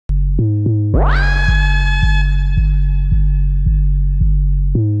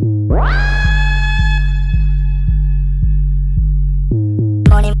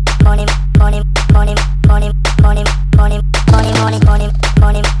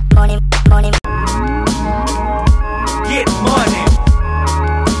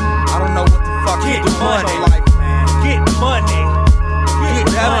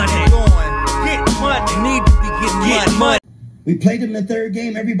We played them in the third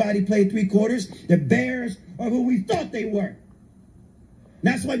game. Everybody played three quarters. The Bears are who we thought they were.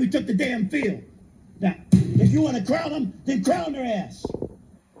 That's why we took the damn field. Now, if you want to crown them, then crown their ass.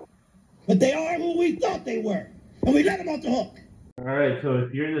 But they are who we thought they were. And we let them off the hook. All right, so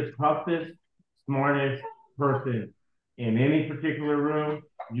if you're the toughest, smartest person in any particular room,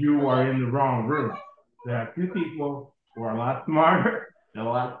 you are in the wrong room. There are two people who are a lot smarter and a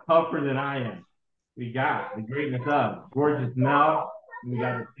lot tougher than I am. We got the greatness of Gorgeous Mel. We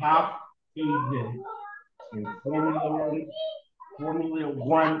got the top agent in Formula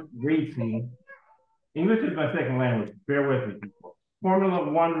One racing. English is my second language. Bear with me, people.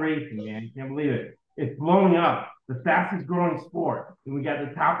 Formula One racing, man. You can't believe it. It's blowing up. The fastest growing sport. And we got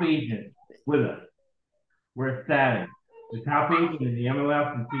the top agent with us. We're ecstatic. The top agent in the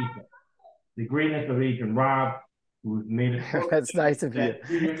MLS and FIFA. The greatness of Agent Rob, who's made it. That's nice of you.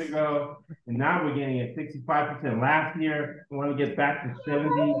 2 years ago, and now we're getting at 65% last year. We want to get back to 70,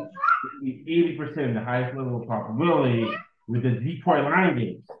 80%, the highest level of probability with the Detroit Lion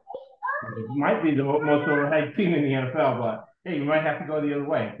games. It might be the most overhyped team in the NFL, but hey, you might have to go the other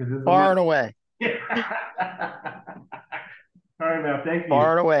way because this far and away. Sorry about thank you.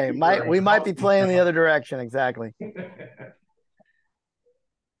 Far and away. We might be playing the other direction, exactly.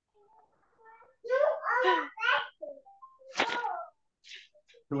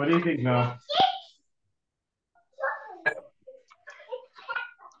 So what do you think, Mel?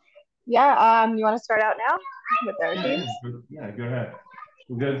 Yeah, you want to start out now with our teams? Yeah, go ahead.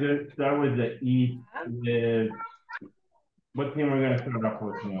 We're going to start with the East. What team are we going to start off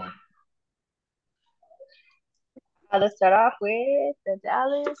with now? Let's start off with the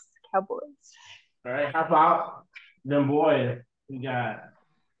Dallas Cowboys. All right, how about them boys? We got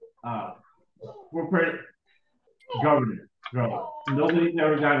corporate governance. Nobody's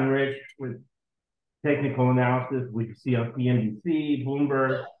ever gotten rich with technical analysis, which you see on CNBC,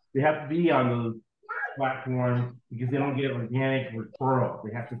 Bloomberg. They have to be on those platforms because they don't get organic referrals.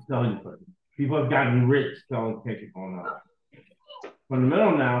 They have to sell you something. People have gotten rich selling technical analysis.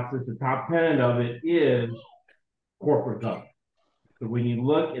 Fundamental analysis, the top tenet of it is corporate governance. So when you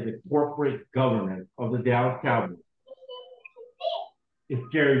look at the corporate governance of the Dallas Cowboys, it's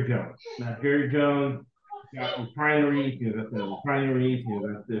Jerry Jones. Now, Jerry Jones got refineries, he invested in refineries, he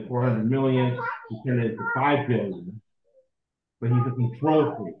invested $400 million, he turned it into $5 billion. But he's a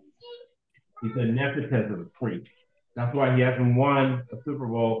control freak. He's a nepotism freak. That's why he hasn't won a Super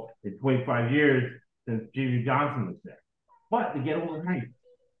Bowl in 25 years since Jimmy Johnson was there. But to get overhyped,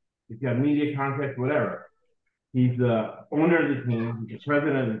 he's got media contracts, whatever. He's the owner of the team, he's the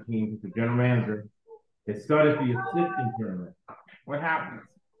president of the team, he's the general manager. His son is the assistant general. What happens?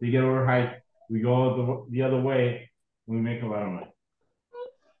 You get overhyped. We go the other way, and we make a lot of money.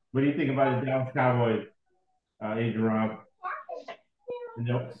 What do you think about the Dallas Cowboys, Adrian Rob? And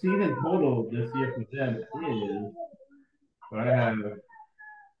the season total this year for them is, what I have,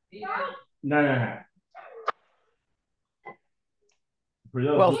 9.5.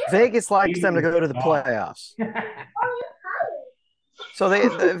 Well, Vegas likes them to go to the playoffs. So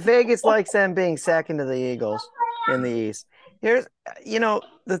Vegas likes them being second to the Eagles in the East. Here's,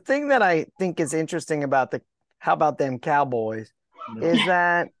 the thing that I think is interesting about how about them Cowboys is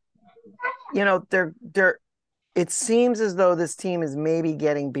that, it seems as though this team is maybe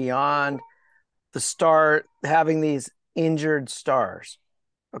getting beyond the start, having these injured stars.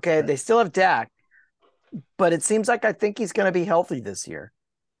 Okay. They still have Dak, but it seems like I think he's going to be healthy this year.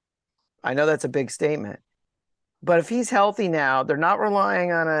 I know that's a big statement, but if he's healthy now, they're not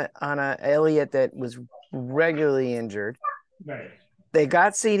relying on a Elliott that was regularly injured. Right. They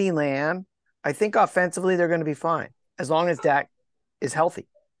got CeeDee Lamb. I think offensively they're going to be fine as long as Dak is healthy.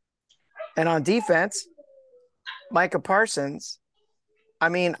 And on defense, Micah Parsons, I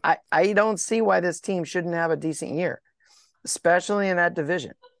mean, I don't see why this team shouldn't have a decent year, especially in that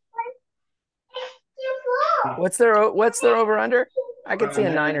division. What's their over under? I could see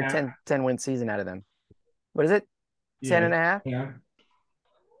a 9 or 10 win season out of them. What is it? 10.5? Yeah.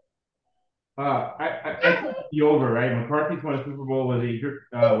 I think the over, right? McCarthy's won a Super Bowl with he's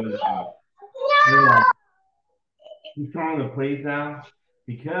calling the plays now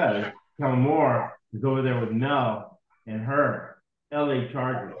because Kellen Moore is over there with Mel and her LA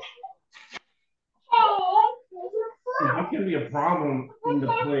Chargers. that's going to be a problem in the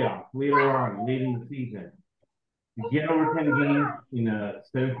playoffs later on, late in the season. You get over 10 games in a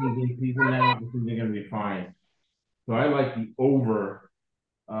 17-game season now, I think they're going to be fine. So I like the over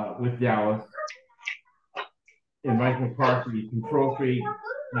with Dallas and Mike McCarthy, control freak.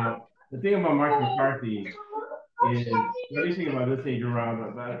 Now, the thing about Mike McCarthy is, what do you think about this age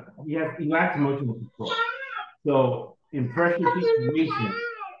around? He lacks emotional control. So in pressure situations,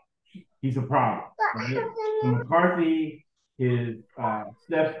 he's a problem, right? So McCarthy, his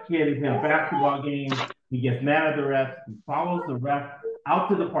Steph's kid is in a basketball game. He gets mad at the refs. He follows the ref out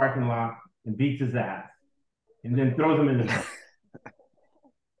to the parking lot and beats his ass, and then throws him in the car.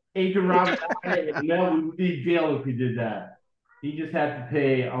 Adrian Robinson, no, we would be in jail if he did that. He just had to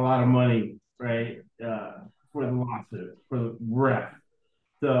pay a lot of money, right, for the lawsuit, for the ref.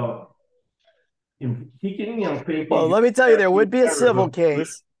 So if he can, fake. Well, let me tell you, there would be a civil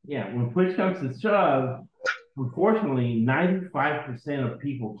case. Yeah, when push comes to shove, unfortunately, 95% of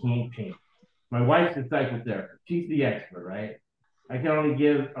people can't change. My wife's a psychotherapist. She's the expert, right? I can only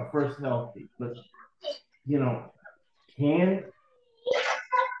give a first healthy, but can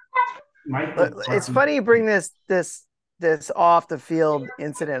it's funny you bring this off the field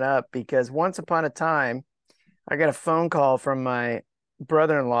incident up, because once upon a time, I got a phone call from my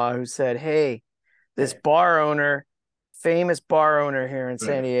brother-in-law who said, "Hey, this bar owner, famous bar owner here in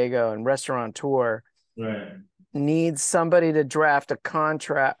San Diego and restaurateur, needs somebody to draft a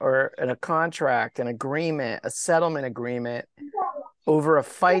contract an agreement, a settlement agreement over a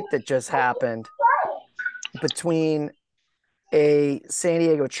fight that just happened between a San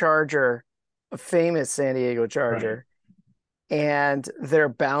Diego Charger, a famous San Diego Charger, and their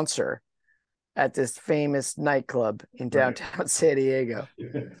bouncer at this famous nightclub in downtown San Diego."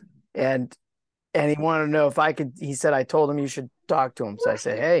 And he wanted to know if I could. He said, I told him you should talk to him. So I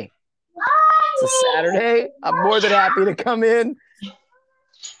said, "Hey, it's a Saturday. I'm more than happy to come in,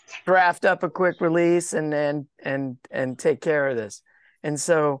 draft up a quick release, and take care of this." And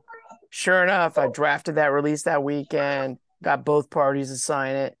so, sure enough, I drafted that release that weekend. Got both parties to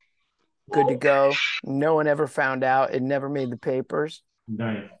sign it. Good to go. No one ever found out. It never made the papers.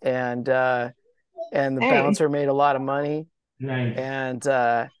 Nice. And the bouncer made a lot of money. Nice. And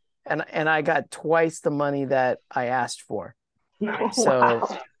I got twice the money that I asked for. Nice. So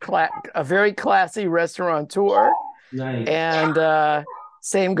a very classy restaurateur. Nice. And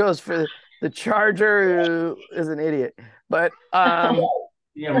same goes for the Charger, who is an idiot. But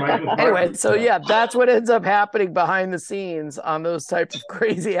anyway, so yeah, that's what ends up happening behind the scenes on those types of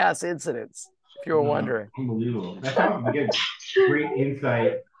crazy ass incidents, if you were wondering. Unbelievable. That's how you get great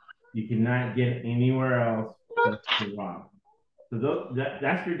insight you cannot get anywhere else. Wrong. So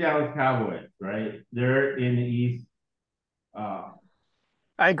that's your Dallas Cowboys, right? They're in the East. I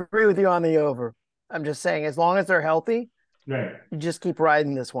agree with you on the over. I'm just saying, as long as they're healthy, you just keep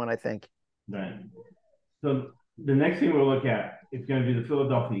riding this one, I think. Right. So the next thing we'll look at is going to be the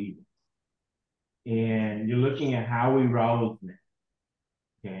Philadelphia Eagles. And you're looking at Howie Roseman.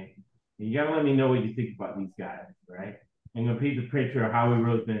 Okay. And you got to let me know what you think about these guys, right? I'm going to paint the picture of Howie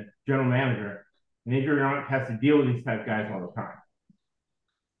Roseman, general manager, and Adrian has to deal with these type of guys all the time.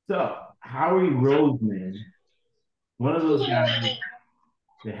 So Howie Roseman, one of those guys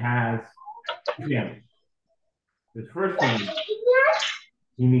that has family. His first family,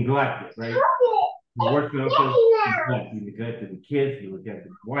 he neglected, right? He worked in office, he neglected the kids, he neglected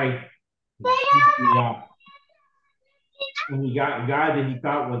his wife, and he got a guy that he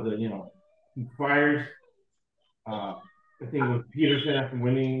thought was he fires, I think it was Peterson after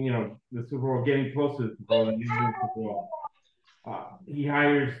winning, the Super Bowl, getting close to the Super Bowl. He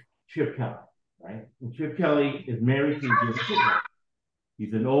hires Chip Kelly, right? And Chip Kelly is married to the football.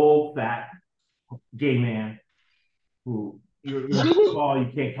 He's an old, fat, gay man who you're football,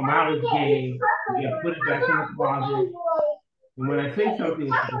 you can't come out of the game, you got to put it back in the closet. And when I say something,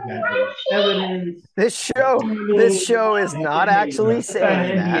 it's evidence. This show is not actually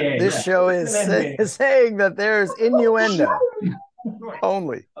saying that. This show is saying that there's innuendo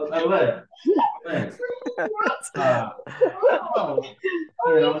only. He's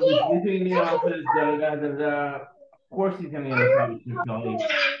in the office, of course he's going to get a Chip Kelly.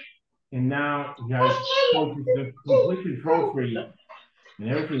 And now he has the complete control freak, and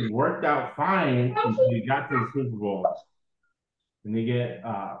everything worked out fine until he got to the Super Bowl. And they get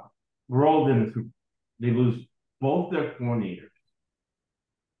rolled in the Super Bowl. They lose both their coordinators.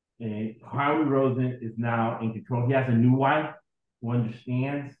 And Howie Roseman is now in control. He has a new wife who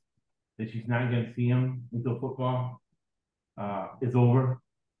understands that she's not going to see him until football is over.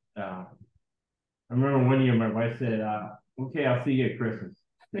 I remember one year my wife said, "Okay, I'll see you at Christmas."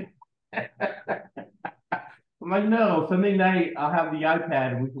 I'm like, no, Sunday night I'll have the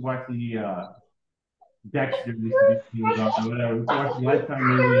iPad and we can watch the Dexter, these things on whatever. We can watch the Lifetime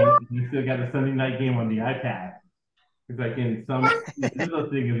movie and we still got the Sunday night game on the iPad. It's like in some those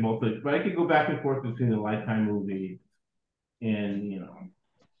things is multi, but I could go back and forth between the Lifetime movie and in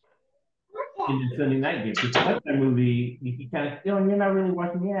the Sunday night game. Because the Lifetime movie, you can kind of you're not really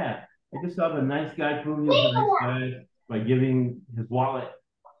watching. Yeah, I just saw the nice guy proving he was a nice guy by giving his wallet,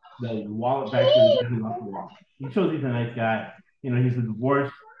 the wallet back to the guy who lost the wallet. He shows he's a nice guy. He's the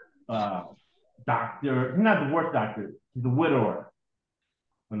worst doctor. He's not the worst doctor. He's a widower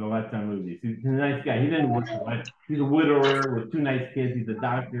in the Lifetime movies. He's a nice guy. He didn't work for life. He's a widower with 2 nice kids. He's a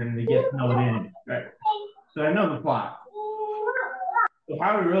doctor, and they get snowed in. Right. So I know the plot. So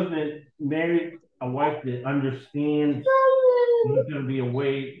Howard Roseman married a wife that understands he's going to be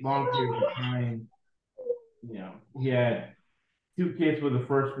away long periods of time. He had 2 kids with the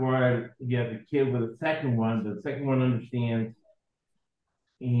first one. He has a kid with the second one. The second one understands.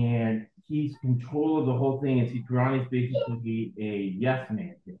 And he's control of the whole thing. And Cipriani's basically a yes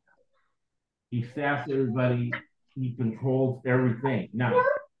man. He staffs everybody. He controls everything. Now,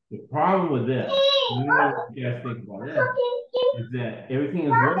 the problem with this, you know what you guys think about this, is that everything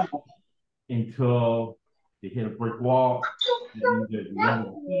is well until they hit a brick wall, that means there's the end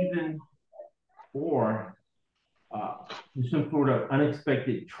of the season, or there's some sort of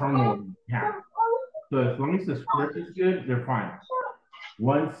unexpected turmoil in town. So as long as the script is good, they're fine.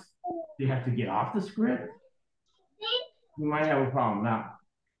 Once they have to get off the script, you might have a problem. Now,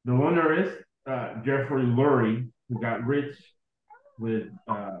 the winner is Jeffrey Lurie, who got rich with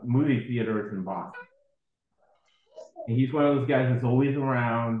movie theaters in Boston. And he's one of those guys that's always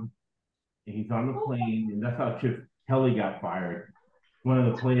around, and he's on the plane, and that's how Chip Kelly got fired. One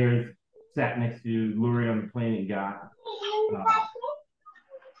of the players sat next to Lurie on the plane and got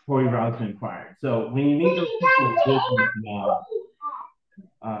Corey Rousman fired. So when you meet those people in business now,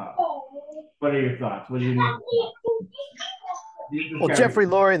 what are your thoughts? What do you mean? Well, Jeffrey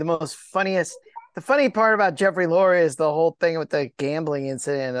Lurie, the funny part about Jeffrey Lurie is the whole thing with the gambling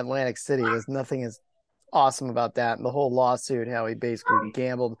incident in Atlantic City. There's nothing as awesome about that. And the whole lawsuit, how he basically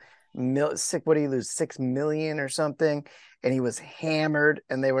gambled, what did he lose, $6 million or something? And he was hammered,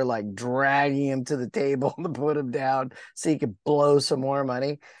 and they were like dragging him to the table to put him down so he could blow some more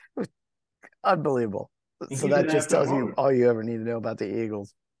money. It was unbelievable. So that just tells you all you ever need to know about the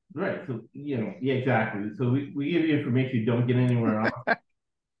Eagles. Right. So, yeah, exactly. So we give you information you don't get anywhere else,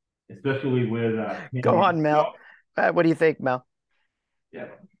 especially with. Go on, Mel. What do you think, Mel? Yeah.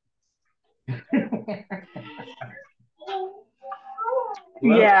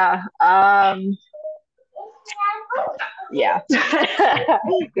 Yeah. Yeah.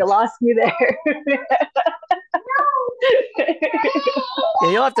 You lost me there. Yeah,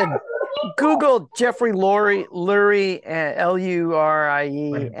 you'll have to Google Jeffrey Lurie, Lurie,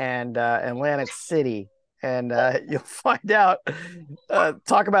 Lurie, and Atlantic City, and you'll find out.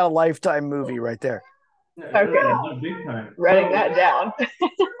 Talk about a Lifetime movie right there. Okay. Big time. Writing that down.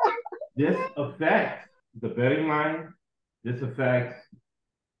 This affects the betting line. This affects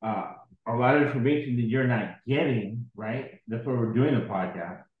a lot of information that you're not getting, right? That's why we're doing the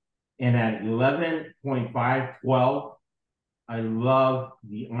podcast. And at 11.512, I love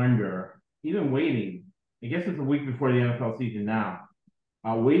the under. Even waiting, I guess it's a week before the NFL season now.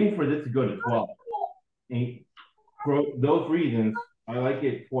 Waiting for this to go to 12. And for those reasons, I like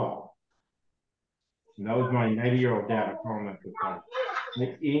it 12. And that was my 90-year-old dad calling that the time.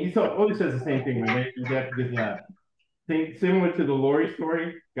 He always says the same thing. My 90-year-old dad because similar to the Lurie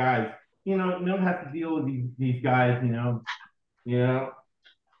story, guys. You don't have to deal with these guys.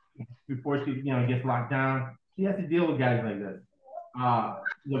 Before she gets locked down, she has to deal with guys like this.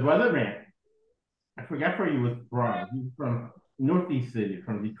 The weatherman, I forgot where he was from. He was from Northeast City,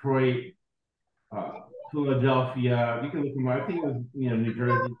 from Detroit, Philadelphia. You can look him up. I think it was New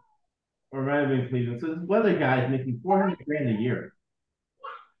Jersey or might have been Cleveland. So this weather guy is making $400,000 a year.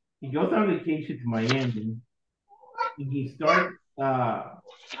 He goes on vacation to Miami, and he starts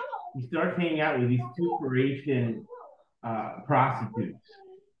hanging out with these 2 Croatian prostitutes.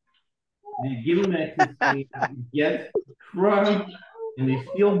 They give him ecstasy, he gets drunk, and they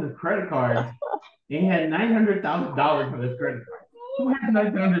steal his credit cards. And he had $900,000 on his credit card. Who has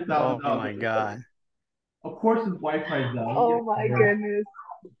 $900,000? Oh my God! Of course, his wife finds out. Oh my goodness!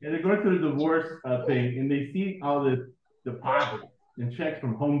 And they go through the divorce thing, and they see all this deposits and checks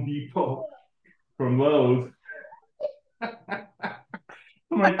from Home Depot, from Lowe's.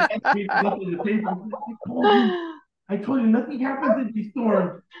 I told you nothing happens in these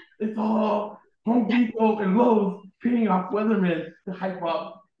storms. It's all Home Depot and Lowe's paying off weathermen to hype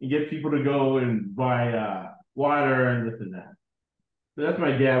up and get people to go and buy water and this and that. So that's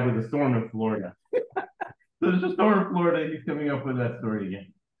my dad with the storm in Florida. So there's a storm in Florida. He's coming up with that story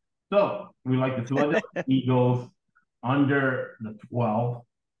again. So we like the Philadelphia Eagles under the 12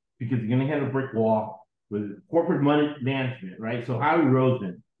 because you're going to hit a brick wall with corporate money management, right? So Howie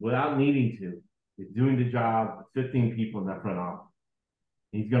Roseman, without needing to, is doing the job of 15 people in that front office.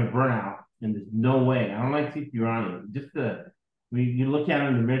 He's going to burn out, and there's no way. I don't like Sirianni. Just you look at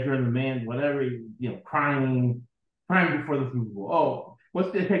him, the measure of the man, whatever, crying before the Super Bowl. Oh,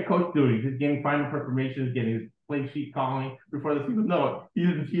 what's the head coach doing? He's getting final proclamations, getting his play sheet calling before the Super Bowl. No, he's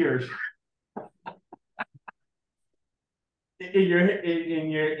in tears.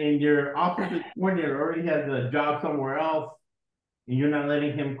 In your offensive coordinator already has a job somewhere else, and you're not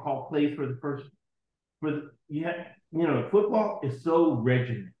letting him call plays for the first. Football is so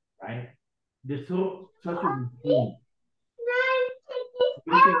regimented, right? There's such a routine. What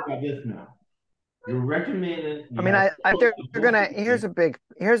do you think about this now? You're regimented. I mean, they're gonna. Here's a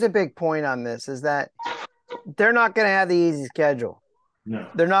big point on this is that they're not gonna have the easy schedule. No,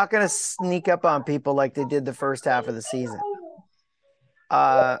 they're not gonna sneak up on people like they did the first half of the season.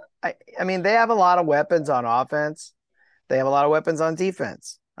 I mean, they have a lot of weapons on offense. They have a lot of weapons on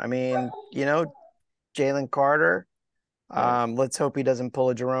defense. I mean, Jalen Carter. Let's hope he doesn't pull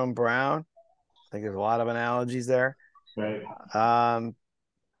a Jerome Brown. I think there's a lot of analogies there. right.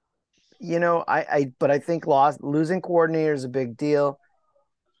 But I think losing coordinator is a big deal.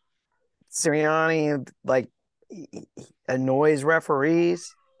 Sirianni annoys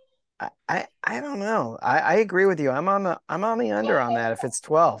referees. I don't know. I agree with you. I'm on the under on that if it's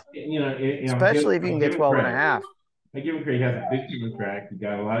 12. Especially if you can get 12 and a half. I give him credit. He has a big contract. He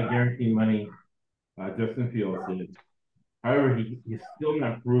got a lot of guaranteed money. Justin Fields did. However, he's still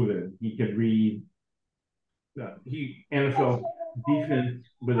not proven he could read NFL defense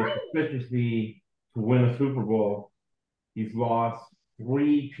with a proficiency to win a Super Bowl. He's lost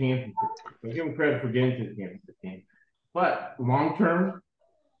 3 championships. So I give him credit for getting to the championship game. But long term,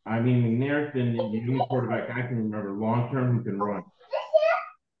 I mean, there's been the only quarterback I can remember long term who can run.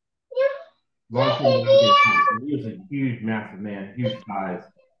 Long term, he was a huge, massive man, huge size.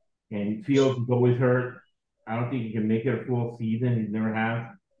 And Fields is always hurt. I don't think he can make it a full season. He never has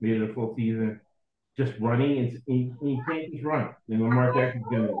made it a full season. Just running, and he can't just run. And Lamar Jackson's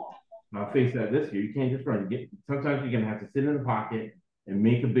going to face that this year. You can't just run. Sometimes you're going to have to sit in the pocket and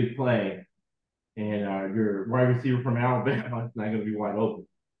make a big play. And your wide receiver from Alabama is not going to be wide open.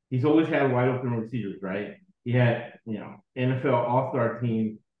 He's always had wide open receivers, right? He had, NFL All-Star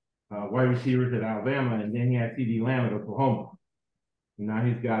team wide receivers at Alabama, and then he had CeeDee Lamb at Oklahoma. And now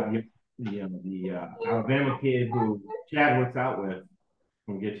he's got the Alabama kid who Chad works out with.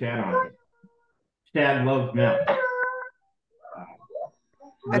 We'll get Chad on it. Chad loves Mel.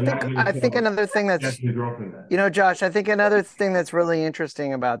 I think another thing that's Josh, I think another thing that's really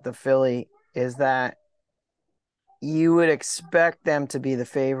interesting about the Philly is that you would expect them to be the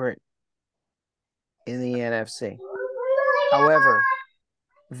favorite in the NFC. However,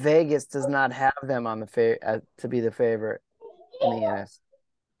 Vegas does not have them on the to be the favorite in the NFC.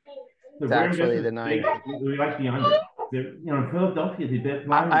 It's actually the Niners. We like the under. Philadelphia, they bet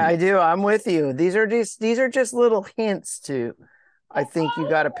blind. I do. I'm with you. These are just little hints to. I think you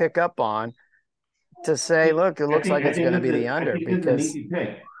got to pick up on to say, look, it looks like it's going to be the under because. An easy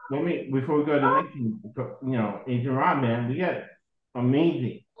pick. Before we go to the next one, Agent Rob, man, we got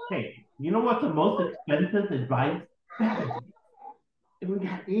amazing. Hey, you know what's the most expensive advice? We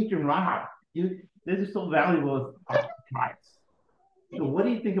got Agent Rob. This is so valuable as price. So what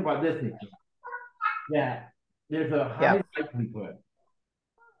do you think about this, Nick? That there's a high likelihood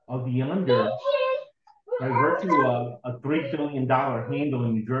of the under by virtue of a $3 billion handle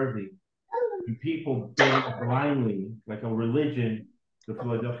in New Jersey, and people betting blindly like a religion, the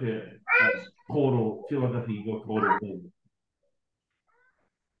Philadelphia Eagle total win.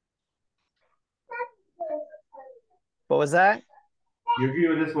 What was that? You agree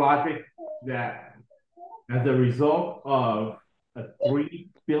with this logic that as a result of a $3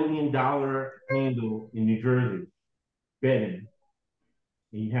 billion handle in New Jersey betting,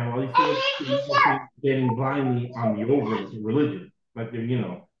 and you have all these people betting blindly on the over religion, like they're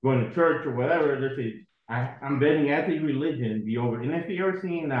going to church or whatever. They say, I'm betting as a religion the over. And if you ever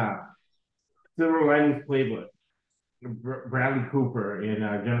seen Silver Linings Playbook, Bradley Cooper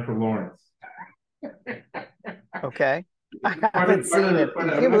and Jennifer Lawrence. Okay. I haven't seen it.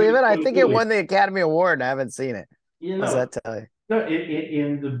 Can you believe it? I think it won the Academy Award and I haven't seen it. What does that tell you? No,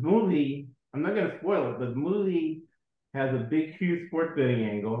 in the movie, I'm not going to spoil it, but the movie has a big, huge sports betting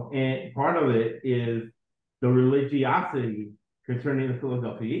angle, and part of it is the religiosity concerning the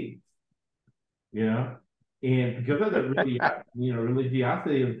Philadelphia Eagles. And because of the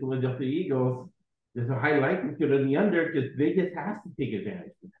religiosity of the Philadelphia Eagles, there's a high likelihood of the under because Vegas has to take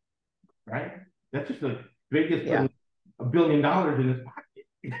advantage of that, right? That's just like Vegas putting $1 billion in his pocket.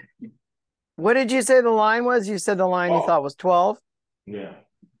 What did you say the line was? You said the line you thought was 12? Yeah.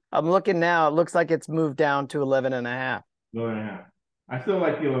 I'm looking now. It looks like it's moved down to 11.5. 11.5. I still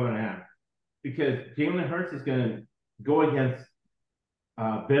like the 11.5 because Jalen Hurts is going to go against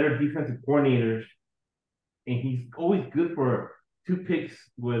better defensive coordinators, and he's always good for 2 picks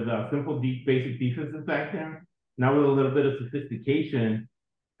with simple, deep, basic defenses back there. Now with a little bit of sophistication,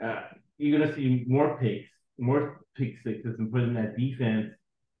 you're going to see more pick sixes, and putting that defense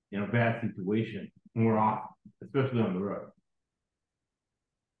in a bad situation more often, especially on the road.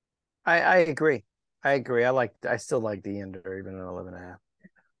 I agree. I still like the under even at 11.5.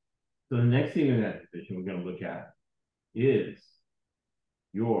 So the next team in that division we're going to look at is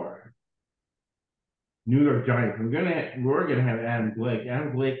your New York Giants. We're gonna have Adam Blake.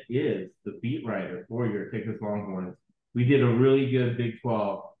 Adam Blake is the beat writer for your Texas Longhorns. We did a really good Big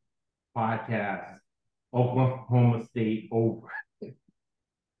 12 podcast. Oklahoma State over.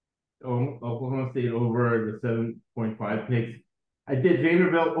 Oklahoma State over the 7.5 picks. I did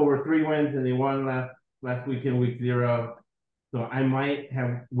Vanderbilt over 3 wins, and they won last weekend, week 0. So I might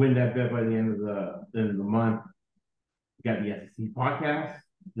win that bet by the end of the month. Got the SEC podcast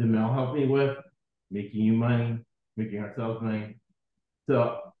that Mel helped me with, making you money, making ourselves money.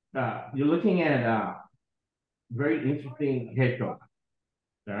 So you're looking at very interesting head coach.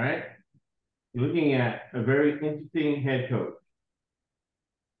 All right? You're looking at a very interesting head coach.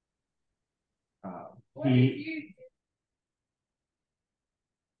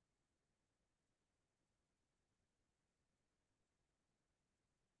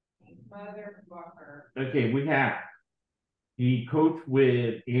 Okay, he coached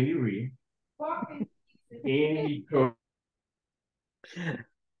with Andy Reid. And he coached.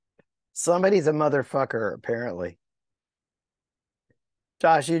 Somebody's a motherfucker, apparently.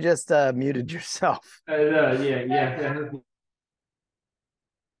 Josh, you just muted yourself. Yeah.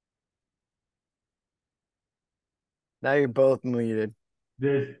 Now you're both muted.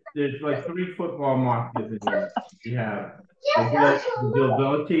 There's like 3 football mafias in here. You have the Bill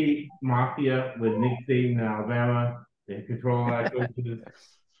Belichick mafia with Nick Saban in Alabama. They control all that coaches.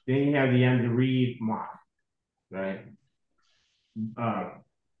 Then you have the Andy Reid mafia, right?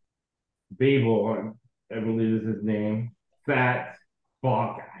 Babel, I believe is his name. Fat,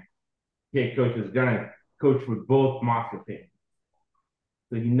 bald guy. Head coach is gonna coach with both mafia teams.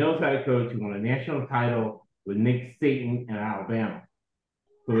 So he knows how to coach. He won a national title with Nick Saban in Alabama.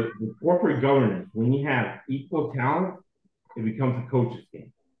 So the corporate governance, when you have equal talent, it becomes a coach's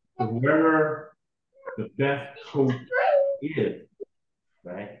game. So whoever the best coach is,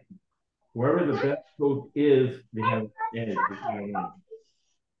 right? Whoever the best coach is, they have an edge.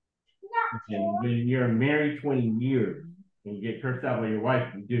 And when you're married 20 years and you get cursed out by your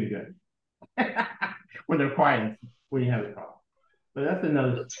wife, you're doing good. When they're quiet, when you have a problem. But that's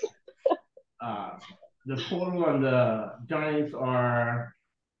another. The total on the Giants are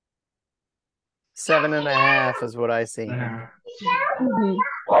 7.5 is what I see. Mm-hmm.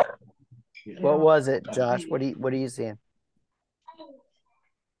 What was it, Josh? What are you seeing?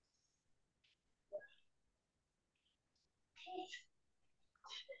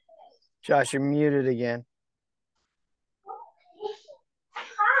 Josh, you're muted again.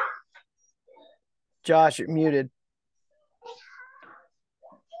 Josh, you're muted.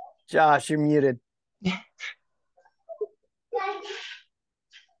 Josh, you're muted.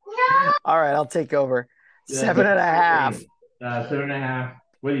 All right, I'll take over. 7.5. 7.5.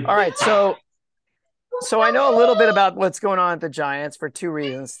 All right, so I know a little bit about what's going on at the Giants for 2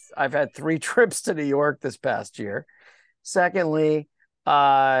 reasons. I've had 3 trips to New York this past year. Secondly,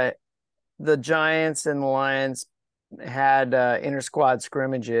 the Giants and the Lions had inter-squad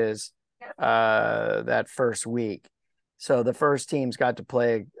scrimmages that first week. So the first teams got to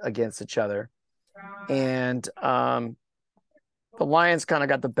play against each other. And the Lions kind of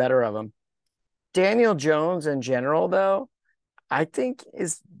got the better of them. Daniel Jones in general, though, I think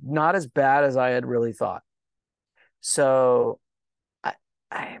is not as bad as I had really thought. So,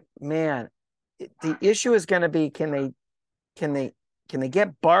 the issue is going to be, can they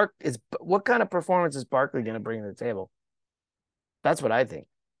get what kind of performance is Barkley going to bring to the table? That's what I think.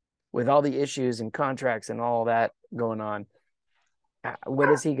 With all the issues and contracts and all that going on, what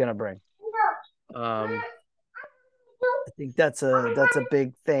is he going to bring? I think that's a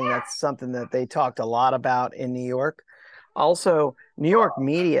big thing. That's something that they talked a lot about in New York. Also, New York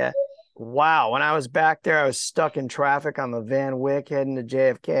media. Wow. When I was back there, I was stuck in traffic on the Van Wyck heading to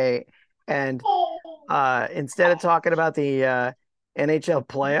JFK. And Instead of talking about the NHL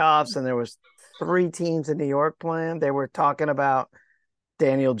playoffs and there was 3 teams in New York playing, they were talking about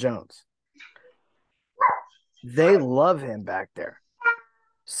Daniel Jones. They love him back there.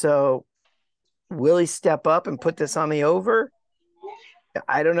 So will he step up and put this on the over?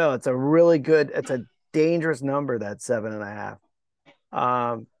 I don't know. It's a dangerous number, that 7.5.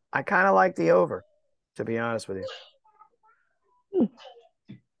 I kind of like the over, to be honest with you.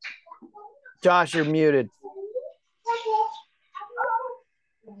 Josh, you're muted.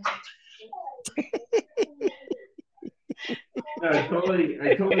 No, I totally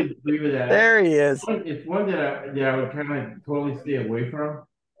agree with that. There he is. It's one that I would kind of totally stay away from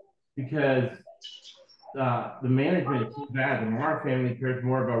because the management is too bad. The Mara family cares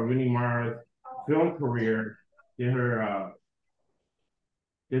more about Rooney Mara's film career than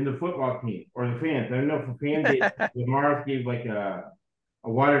the football team or the fans. I don't know if the fan did. The Mars gave like a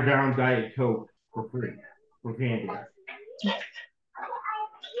watered down Diet Coke for free for fan day.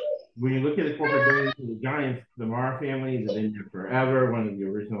 When you look at the corporate donors of the Giants, the Mara family has been there forever, one of the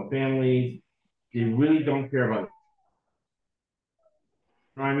original families. They really don't care about it.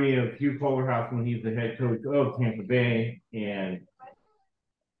 Remind me of Hugh Culverhouse when he was the head coach of Tampa Bay, and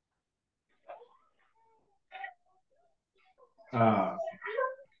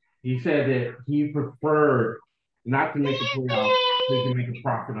he said that he preferred not to make the playoffs so he can make a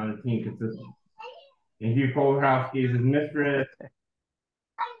profit on the team consistently. And Hugh Culverhouse gave his mistress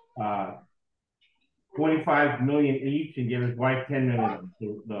 25 million each and gave his wife 10 million,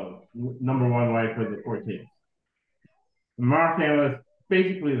 the number one wife of the 4 kids. The Mara family was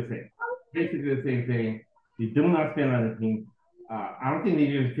basically the same. Basically the same thing. They do not spend on the team. I don't think they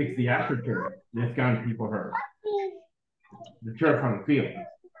even fix the AstroTurf that's gotten people hurt. The turf on the field.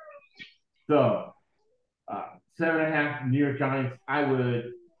 So, 7.5 New York Giants, I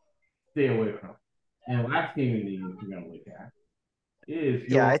would stay away from. And the last game in the league you're going to look at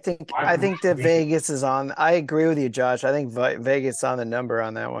is I think that Vegas is on. I agree with you, Josh. I think Vegas is on the number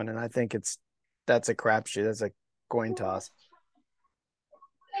on that one, and I think that's a crapshoot. That's a coin toss.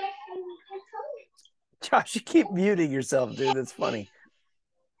 Josh, you keep muting yourself, dude. That's funny.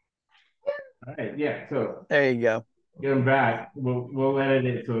 All right, yeah. So there you go. Get him back. We'll edit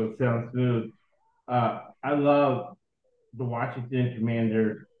it so it sounds smooth. I love the Washington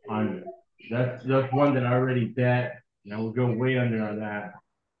Commanders under. That's one that I already bet, and I would go way under on that.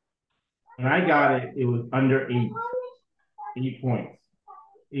 When I got it, it was under 8 points,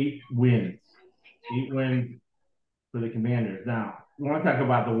 8 wins, 8 wins for the Commanders. Now, we want to talk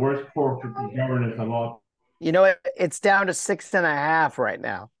about the worst corporate governance of all. You know, it's down to 6.5 right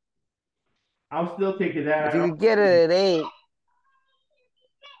now. I'll still take it that. If you could get it at 8.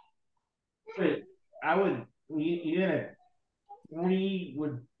 But I would, even at 3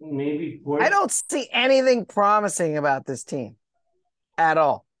 would maybe push. I don't see anything promising about this team at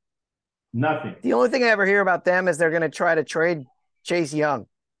all. Nothing. The only thing I ever hear about them is they're going to try to trade Chase Young.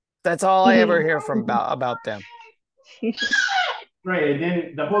 That's all I ever hear from about them. Right, and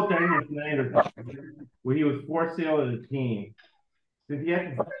then the whole Daniel Snyder, where he was for sale of the team. If you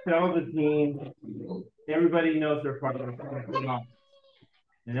have to sell the team, everybody knows they're part of the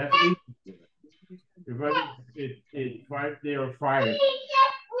and that's easy. They were fired.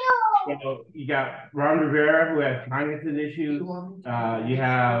 So you got Ron Rivera, who has finances issues. You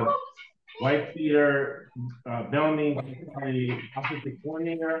have White Peter Bellamy, the offensive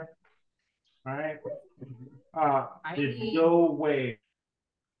coordinator. All right. There's no way.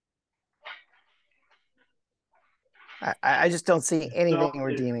 I just don't see anything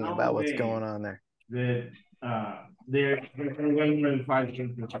redeeming about what's going on there. That they're going to win more than 5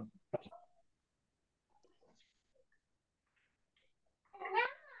 games. We're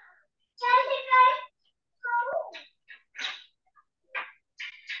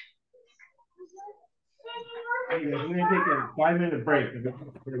going to take a 5-minute break. Is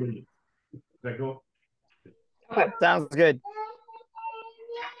that cool? Okay. Sounds good.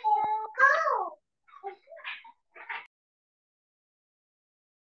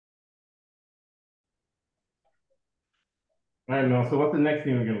 All right, Mel. So what's the next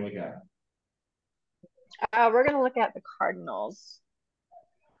thing we're going to look at? We're going to look at the Cardinals.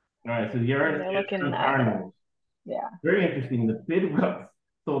 All right, so you're looking at Cardinals. Yeah. Very interesting. The Bidwells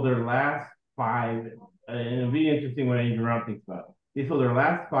sold their last 5, and it'll be interesting when I even round things up. They sold their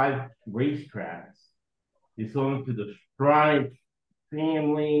last 5 racetracks. They sold them to the Stripe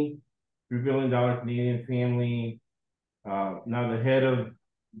family, $3 billion Canadian family. Now the head of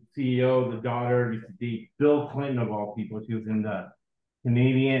CEO, the daughter, used to date Bill Clinton of all people. She was in the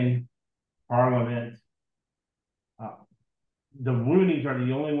Canadian Parliament. The Rooneys are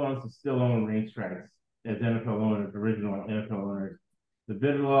the only ones who still own racetracks as NFL owners, original NFL owners. The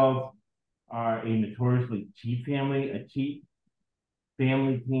Bidwells are a notoriously cheap family, a cheap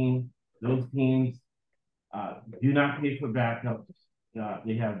family team. Those teams do not pay for backups.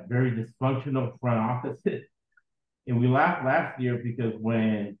 They have very dysfunctional front offices. And we laughed last year because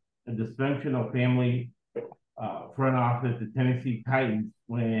when a dysfunctional family front office, the Tennessee Titans,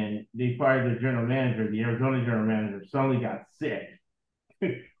 when they fired their general manager, the Arizona general manager suddenly got sick.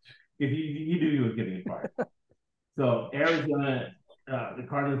 If he knew he was getting fired. So Arizona, the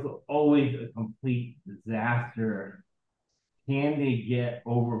Cardinals are always a complete disaster. Can they get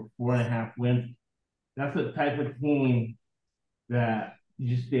over 4.5 wins? That's the type of team that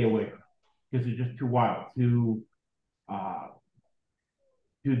you just stay away from because they're just too wild, uh,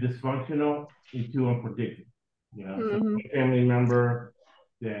 too dysfunctional, and too unpredictable. Mm-hmm. A family member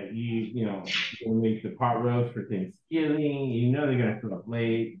that you make the pot roast for Thanksgiving. You know they're gonna show up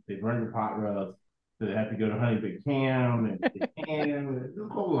late. They burn the pot roast, so they have to go to Honey Big Cam and the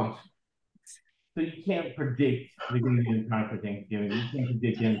whole lunch. So you can't predict they're gonna be in time for Thanksgiving. You can't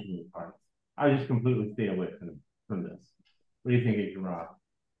predict anything with parties. I just completely stay away from this. What do you think, Adrian Ross?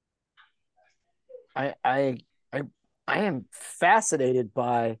 I am fascinated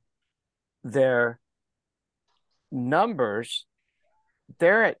by their numbers.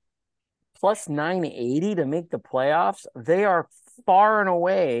 They're at plus 980 to make the playoffs. They are far and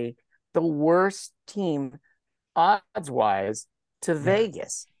away the worst team odds-wise to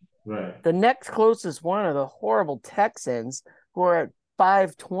Vegas. Right. The next closest one are the horrible Texans, who are at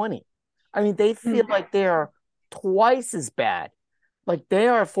 520. I mean, they feel like they are twice as bad. Like they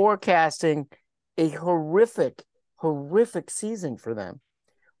are forecasting a horrific season for them,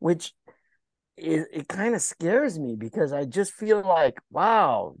 which it kind of scares me because I just feel like,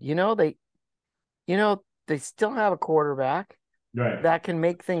 wow, they still have a quarterback Right. that can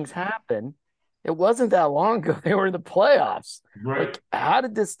make things happen. It wasn't that long ago they were in the playoffs. Right. Like, how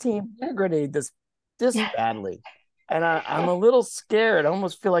did this team degrade this badly? And I'm a little scared. I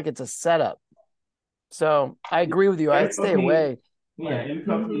almost feel like it's a setup. So I agree with you. I'd stay away. Yeah,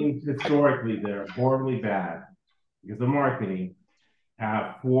 NFL teams historically they're horribly bad because the marketing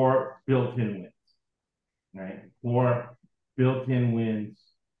have 4 built-in wins, right? 4 built-in wins,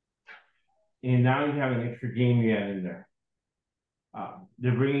 and now you have an extra game you add in there.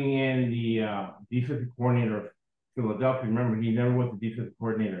 They're bringing in the defensive coordinator of Philadelphia. Remember, he never was the defensive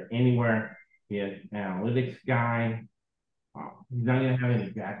coordinator anywhere. He had an analytics guy. He's not going to have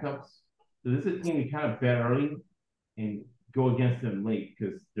any backups. So this is a team you kind of bet early and go against them late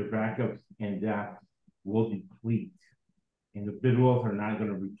because their backups and depth will deplete. And the Bidwells are not going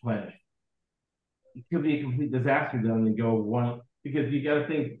to replenish. It could be a complete disaster then and go one because you got to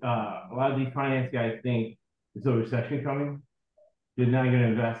think a lot of these finance guys think there's a recession coming. They're not going to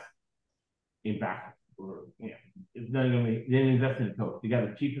invest in backup or it's not going to. They didn't invest in a coach. They got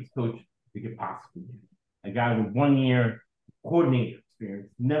the cheapest coach they could possibly get. A guy with 1 year coordinator experience,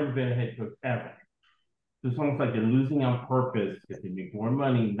 never been a head coach ever. So it's almost like they're losing on purpose because they make more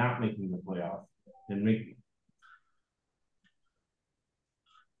money not making the playoffs than making.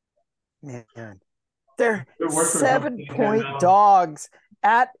 Man, they're worse than 7-point dogs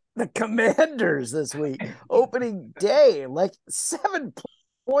at the Commanders this week. Opening day, like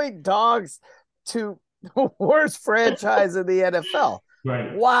 7-point dogs to the worst franchise in the NFL.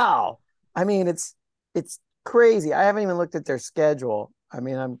 Right. Wow. I mean, it's crazy. I haven't even looked at their schedule. I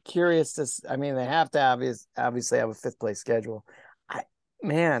mean, I'm curious they have to obviously have a 5th place schedule.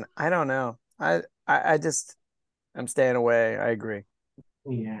 I don't know. I'm staying away. I agree.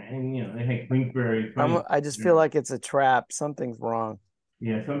 Yeah, and they had Queensberry. I just feel like it's a trap. Something's wrong.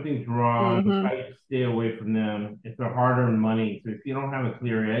 Yeah, something's wrong. I just stay away from them. It's a hard-earned money. So if you don't have a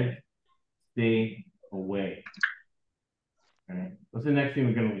clear edge, stay away. All right. What's the next thing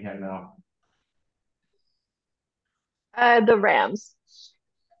we're going to have now? The Rams.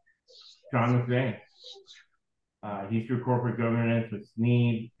 Sean McVay. He's through corporate governance with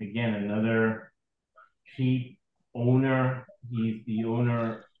Snead. Again, another cheap owner. He's the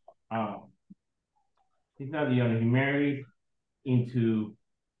owner. He's not the owner. He married into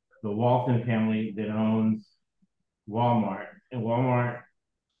the Walton family that owns Walmart. And Walmart,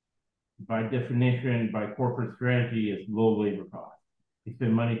 by definition, by corporate strategy, is low labor cost. They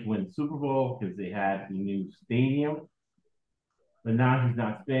spent money to win the Super Bowl because they had a new stadium. But now he's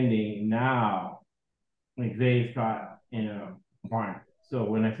not spending. Now McVay's caught in a barn. So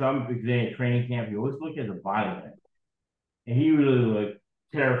when I saw McVay at training camp, you always look at the body language. And he really looked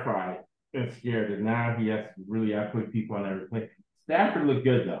terrified and scared. And now he has to really output people on every play. Stafford looked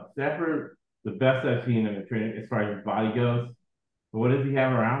good though. Stafford, the best I've seen in the training as far as his body goes. But what does he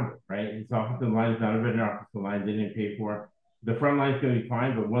have around it, right? His offensive line is not a better offensive line. They didn't pay for it. The front line is going to be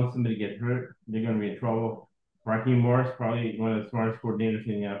fine, but once somebody gets hurt, they're going to be in trouble. Raheem Morris, probably one of the smartest coordinators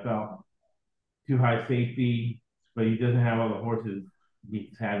in the NFL. Too high safety, but he doesn't have all the horses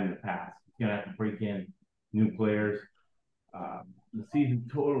he's had in the past. He's going to have to break in new players. The season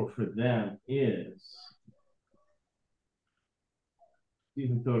total for them is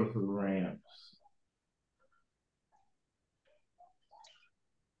season total for the Rams.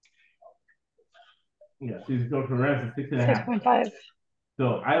 Yeah, season total for the Rams is 6.5. 6.5.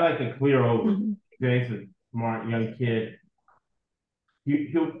 So I like a clear over. He's a smart young kid.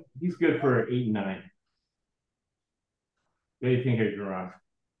 He's good for 8 and 9. What do you think, Gerard?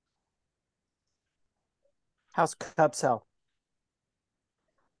 How's Cubs health?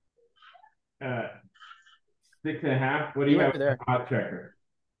 6.5. What do you have there? Hot checker.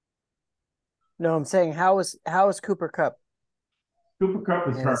 No, I'm saying how is Cooper Kupp? Cooper Kupp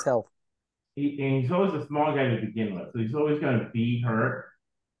is and hurt. His health. And he's always a small guy to begin with, so he's always going to be hurt.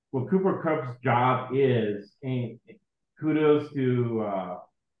 What Cooper Kupp's job is, and kudos to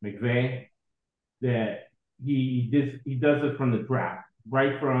McVay, that he does it from the draft,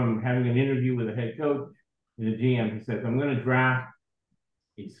 right from having an interview with a head coach and the GM. He says, "I'm going to draft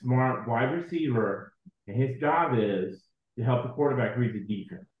a smart wide receiver, and his job is to help the quarterback read the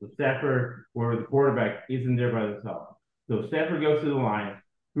defense." So Stafford, where the quarterback isn't there by himself. So Stafford goes to the line,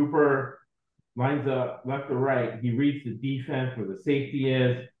 Cooper lines up left or right. He reads the defense, where the safety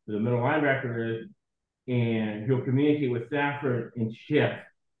is, where the middle linebacker is, and he'll communicate with Stafford and shift.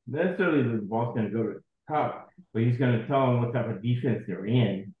 Not necessarily the ball's going to go to Kupp, but he's going to tell him what type of defense they're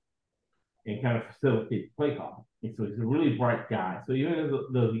in and kind of facilitate the play call. And so he's a really bright guy. So even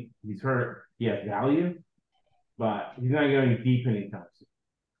though he's hurt, he has value, but he's not going deep anytime soon.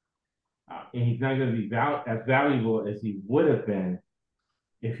 And he's not going to be as valuable as he would have been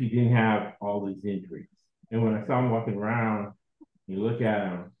if he didn't have all these injuries. And when I saw him walking around, you look at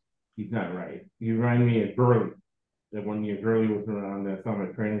him, he's not right. He reminded me of Gurley. That one year Gurley was around the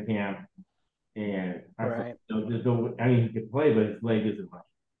summer training camp, and I thought, I mean, he could play, but his leg isn't right.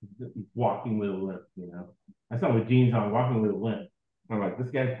 He's walking with a limp, you know. I saw him with jeans on, walking with a limp. I'm like,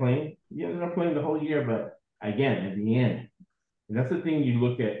 this guy's playing. He ended up playing the whole year, but again, at the end, and that's the thing you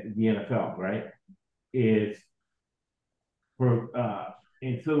look at the NFL, right? Is for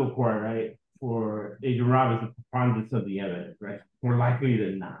in civil court, right? For Adrian Roberts, the preponderance of the evidence, right? More likely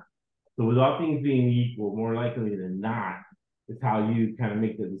than not. So with all things being equal, more likely than not, it's how you kind of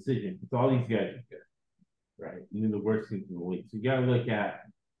make the decision. It's all these guys are good, right? Even the worst teams in the league. So you got to look at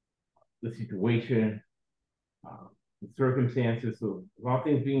the situation, the circumstances. So with all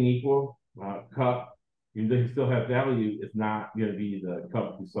things being equal, Kupp, even though he still has value, it's not going to be the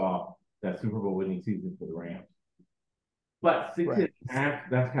Kupp we saw that Super Bowl winning season for the Rams. But 6.5,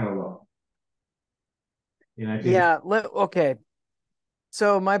 that's kind of low. And I think okay.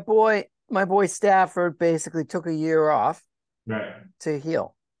 So my boy Stafford basically took a year off to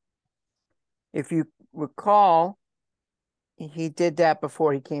heal. If you recall, he did that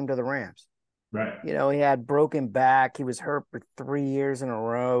before he came to the Rams. Right. You know, he had broken back. He was hurt for 3 years in a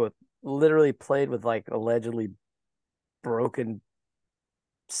row. Literally played with like allegedly broken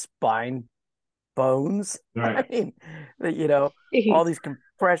spine bones. Right. I mean, you know, all these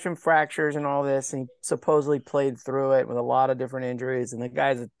compression fractures and all this, and he supposedly played through it with a lot of different injuries. And the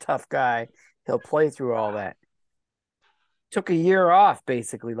guy's a tough guy. He'll play through all that. Took a year off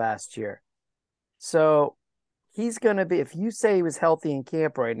basically last year. So he's going to be, if you say he was healthy in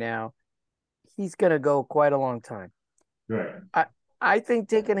camp right now, he's going to go quite a long time. Right. I think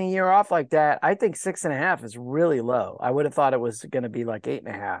taking a year off like that, I think 6.5 is really low. I would have thought it was going to be like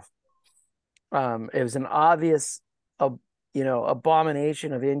 8.5. It was an obvious,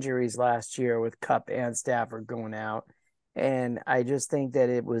 abomination of injuries last year with Kupp and Stafford going out. And I just think that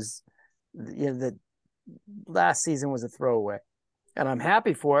it was, the last season was a throwaway. And I'm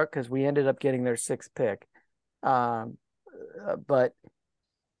happy for it because we ended up getting their 6th pick. But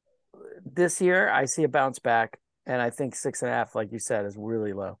this year I see a bounce back, and I think 6.5, like you said, is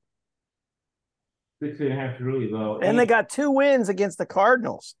really low. 6.5 is really low. And they got 2 wins against the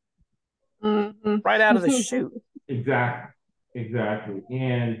Cardinals right out of the chute. Exactly.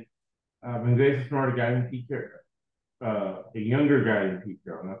 And McVay's a smarter guy than Pete Carroll. A younger guy than Pete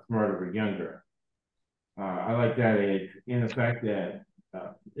Carroll, not smarter, but younger. I like that age, and the fact that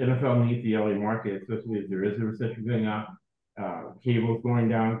NFL needs the LA market, especially if there is a recession going on. Cable's going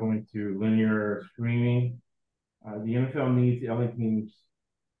down, going to linear streaming. The NFL needs the LA teams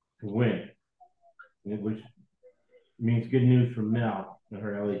to win, which means good news for Mel and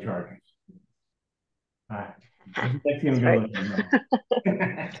her LA Chargers. All right. Next team That's we're right. gonna look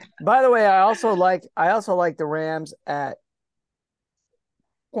at. By the way, I also like the Rams at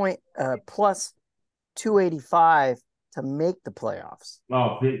plus 285 to make the playoffs.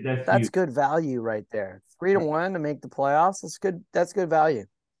 Oh, that's That's huge. good value right there. 3-1 to make the playoffs. That's good. That's good value.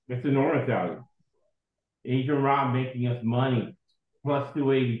 That's enormous value. Adrian Robb making us money plus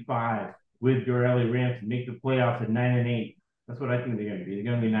 285 with your LA Rams to make the playoffs at 9-8. That's what I think they're going to be. They're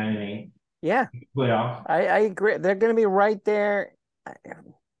going to be 9-8 Yeah, playoffs. I agree. They're going to be right there.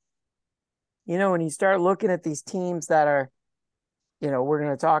 You know, when you start looking at these teams that are, we're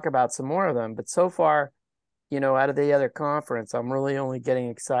going to talk about some more of them, but so far, out of the other conference, I'm really only getting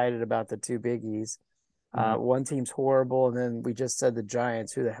excited about the two biggies. One team's horrible, and then we just said the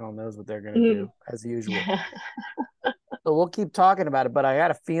Giants. Who the hell knows what they're going to do, as usual. So we'll keep talking about it, but I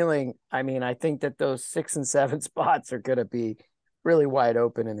got a feeling, I think that those 6 and 7 spots are going to be really wide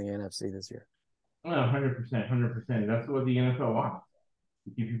open in the NFC this year. 100%, 100%. That's what the NFL wants.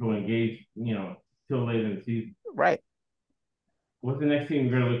 To keep people engaged, till late in the season. Right. What's the next team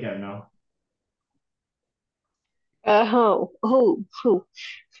we're going to look at now?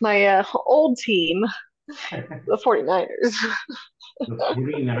 My old team, the 49ers. The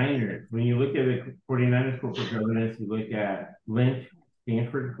 49ers. When you look at the 49ers corporate governance, you look at Lynch,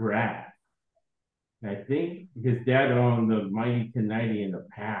 Stanford grad. I think his dad owned the Mighty 1090 in the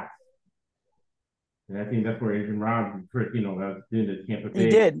past. And I think that's where Adrian Robb, was doing the Tampa Bay. He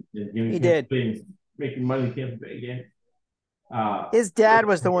did. He did. Making money in Tampa Bay again. His dad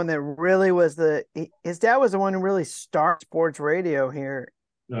was the one that really was his dad was the one who really started sports radio here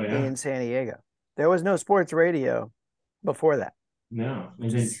in San Diego. There was no sports radio before that. No.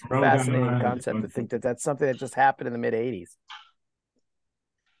 It's a fascinating concept to think that that's something that just happened in the mid 80s.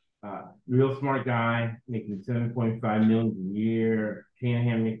 Real smart guy, making $7.5 million a year.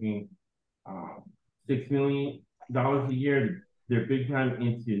 Shanahan making $6 million a year. They're big time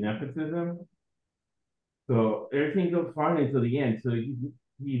into nepotism. So everything goes fine until the end. So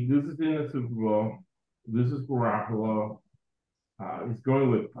he loses in the Super Bowl, loses Garoppolo. He's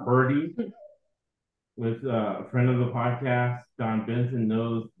going with Purdy, with a friend of the podcast, Don Benson,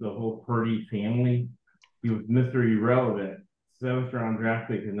 knows the whole Purdy family. He was Mr. Irrelevant, 7th round draft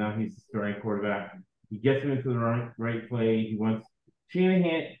pick, and now he's the starting quarterback. He gets him into the right play.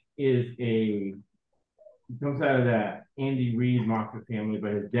 Shanahan he comes out of that Andy Reid Mafia family,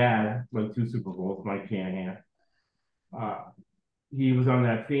 but his dad won 2 Super Bowls, Mike Shanahan. He was on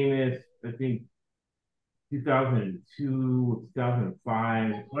that famous, I think, 2002,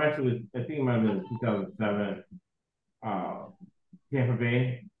 2005. Well, actually, I think it might have been 2007. Tampa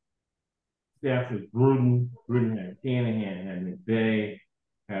Bay. Staff was Gruden. Gruden had Shanahan, had McVay,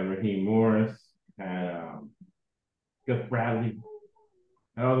 had Raheem Morris, had Gus Bradley,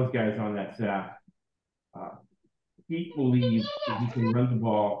 had all those guys on that staff. He believes that he can run the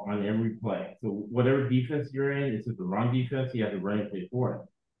ball on every play. So whatever defense you're in, it's just a run defense, you have to run and play for it.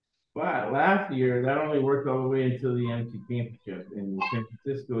 But last year, that only worked all the way until the NFC Championship. In San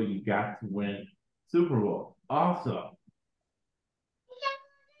Francisco, you got to win Super Bowl. Also,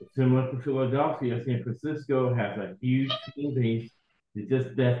 similar to Philadelphia, San Francisco has a huge team base that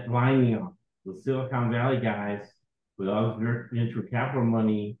just bet blindly on. The Silicon Valley guys, with all the venture capital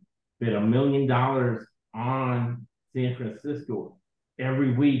money, bet $1 million on San Francisco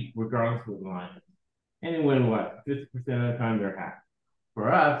every week, regardless of the line. And they win what? 50% of the time they're happy.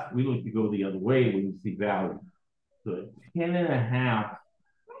 For us, we look to go the other way when you see value. So 10.5,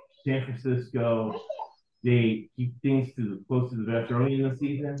 San Francisco, they keep things close to the vest early in the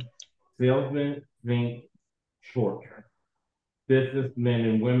season. Salesmen think short term. Businessmen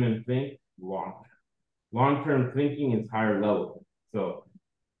and women think long term. Long term thinking is higher level. So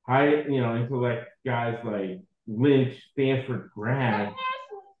intellect guys like Lynch, Stanford grad,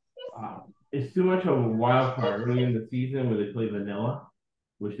 it's too much of a wild card early in the season where they play vanilla,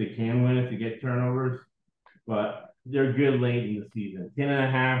 which they can win if they get turnovers, but they're good late in the season.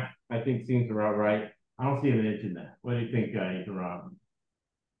 10.5, I think, seems about right. I don't see an edge in that. What do you think, Ethan Rob?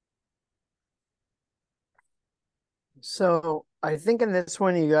 So I think in this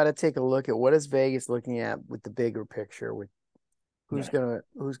one you got to take a look at what is Vegas looking at with the bigger picture, with who's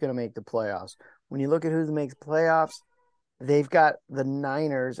gonna make the playoffs. When you look at who makes playoffs, they've got the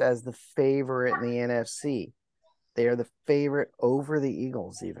Niners as the favorite in the NFC. They are the favorite over the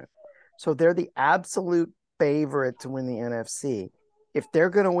Eagles even. So they're the absolute favorite to win the NFC. If they're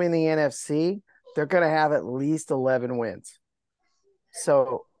going to win the NFC, they're going to have at least 11 wins.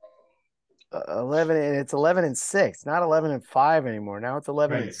 So 11, and it's 11-6, not 11-5 anymore. Now it's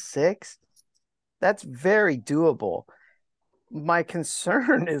 11-6. That's very doable. my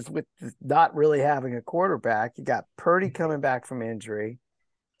concern is with not really having a quarterback. You got Purdy coming back from injury.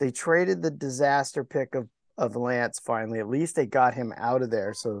 They traded the disaster pick of Lance finally. At least they got him out of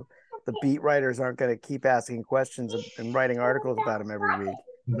there, so the beat writers aren't going to keep asking questions and writing articles about him every week.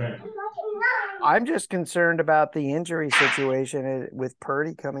 Right. I'm just concerned about the injury situation with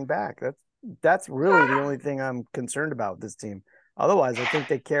Purdy coming back. That's really the only thing I'm concerned about with this team. Otherwise, I think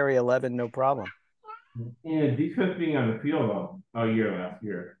they carry 11 no problem. And defense being on the field all year last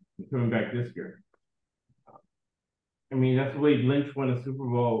year, and coming back this year. I mean, that's the way Lynch won a Super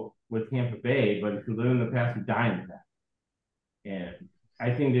Bowl with Tampa Bay, but if you live in the past, you die in the past. And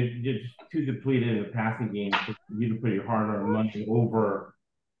I think they're just too depleted in the passing game for you to put your hard-earned money over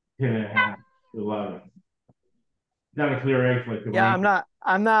 10.5, 11. It's not a clear edge like the Yeah, Rams.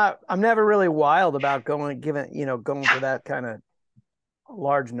 I'm never really wild about going for that kind of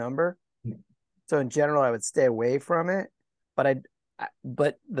large number. So in general, I would stay away from it. But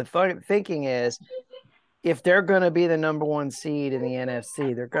the thinking is, if they're going to be the number one seed in the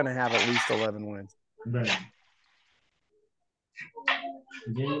NFC, they're going to have at least 11 wins. Right.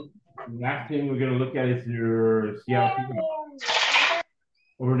 And then the last thing we're going to look at is your Seattle Seahawks.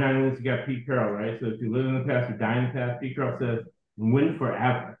 Over 9 wins, you got Pete Carroll, right? So if you live in the past, you die in the past. Pete Carroll says, win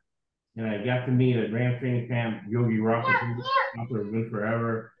forever. And I got to meet at Rams training camp, Yogi Rock, win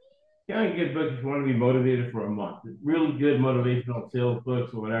forever. Kind of good book if you want to be motivated for a month. Really good motivational sales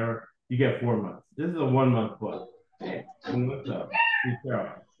books or whatever. You get 4 months. This is a 1 month book. And what's up?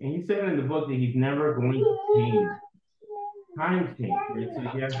 And he said in the book that he's never going to change. Times change, right? So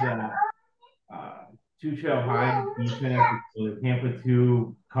he has that two shell high defense, the Tampa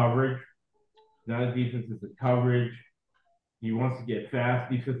 2 coverage. Not a defense, it's a coverage. He wants to get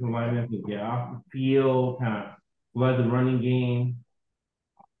fast defensive linemen to get off the field, kind of flood the running game.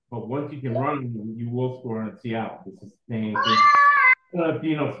 But once you can run, you will score on Seattle. This is the same thing. I don't know if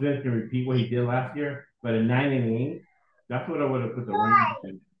Dino Smith can repeat what he did last year, but at 9-8, that's what I would have put the Rams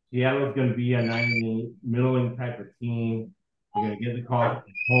in. Seattle's going to be a 9-8, middling type of team. You're going to get the call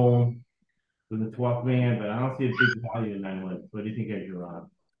from home for the 12th man, but I don't see a big value in 9 wins. What do you think, Edgerton?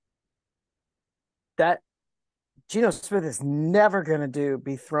 That Geno Smith is never going to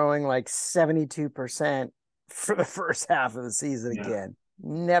be throwing like 72% for the first half of the season again.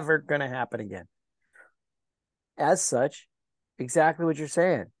 Never going to happen again. As such, exactly what you're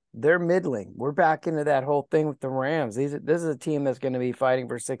saying. They're middling. We're back into that whole thing with the Rams. This is a team that's going to be fighting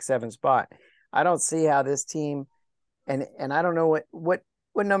for 6-7 spot. I don't see how this team, and I don't know what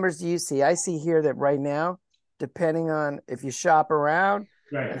numbers do you see? I see here that right now, depending on if you shop around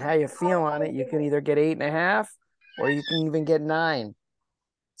and how you feel on it, you can either get 8.5 or you can even get 9.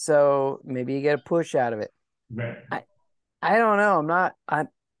 So maybe you get a push out of it. Right. I don't know.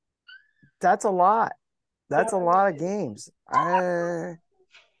 That's a lot. That's a lot of games. I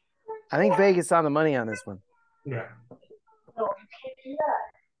think Vegas on the money on this one. Yeah.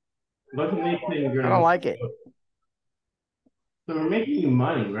 What's the next thing you're I don't like it. So we're making you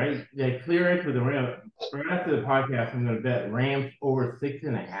money, right? Like clear edge for the Rams. Right after the podcast, I'm going to bet Rams over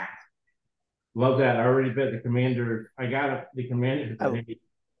 6.5. Love that. I already bet the Commanders. I got the Commanders.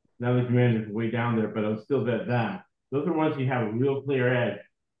 Now the Commanders are way down there, but I'll still bet them. Those are ones you have a real clear edge.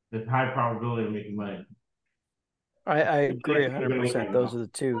 There's high probability of making money. I agree 100%. Those are the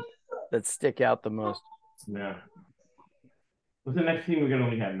two that stick out the most. Yeah. What's the next team we're going to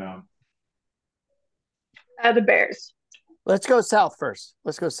look at now? The Bears. Let's go south first.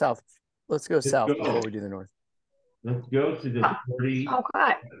 Let's go south before we do the north. Let's go to the 30.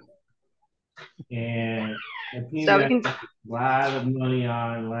 Okay. And a team that had a lot of money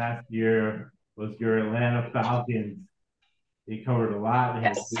on last year was your Atlanta Falcons. They covered a lot. They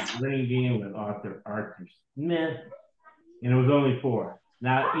had a good running game with Arthur Smith, and it was only 4.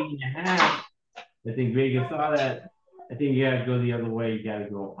 Now 8.5. I think Vegas saw that. I think you got to go the other way. You got to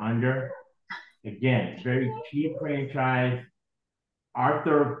go under. Again, very cheap franchise.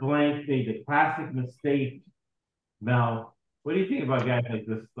 Arthur Blank made the classic mistake. Mel, what do you think about guys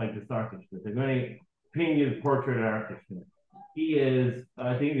like this Arthur Smith? They're going to paint you the portrait of Arthur Smith. He is,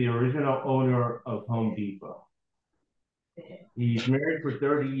 I think, the original owner of Home Depot. He's married for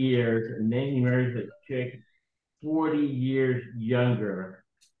 30 years, and then he marries a chick 40 years younger,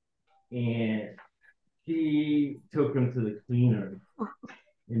 and she took him to the cleaners.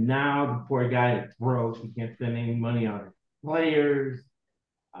 And now the poor guy is broke. He can't spend any money on his players.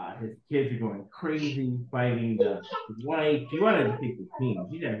 His kids are going crazy, fighting the wife. He wanted to take the team.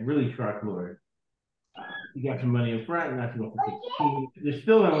 He's a really sharp lawyer. He got some money in front, not too much to take the team. There's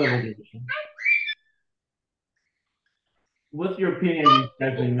still no litigation. What's your opinion on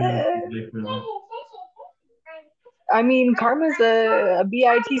these guys? I mean, karma's a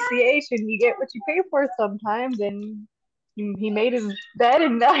bitch, and you get what you pay for sometimes. And he made his bed,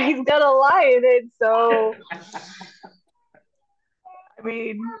 and now he's got to lie in it. So, I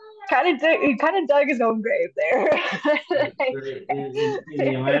mean, he kind of dug his own grave there. And the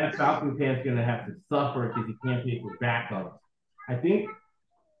Atlanta Falcons fans going to have to suffer because he can't pay for backups. I think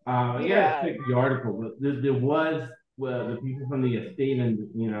I gotta check the article, but there was the people from the estate and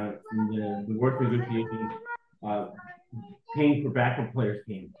the work negotiations uh, paying for backup players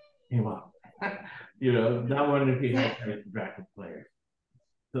came up. Not wanting to pay high price for backup players.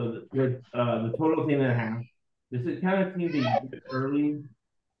 So the total team and a half. This is kind of team that you get early,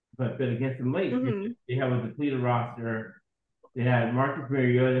 but against them late. Mhm. They have a depleted roster. They had Marcus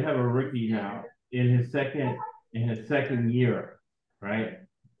Mariota. They have a rookie now in his second year, right?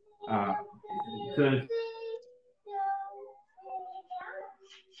 So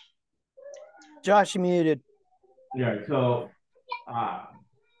Josh, you muted. yeah, so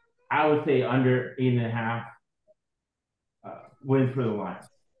I would say under 8.5 wins for the Lions.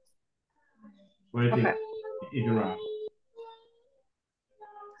 What do you think, Adrian Ross?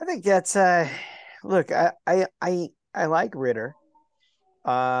 I think that's look, I like Ritter.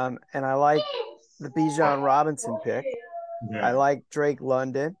 And I like the Bijan Robinson pick. Yeah. I like Drake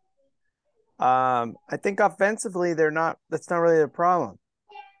London. I think offensively that's not really their problem.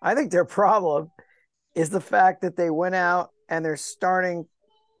 I think their problem is the fact that they went out and they're starting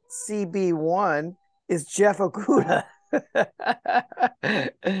CB1 is Jeff Okuda.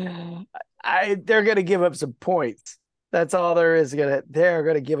 They're gonna give up some points. That's all there is. They're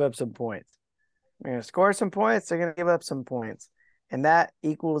gonna give up some points. They're gonna score some points, they're gonna give up some points. And that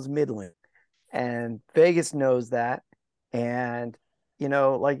equals middling. And Vegas knows that. And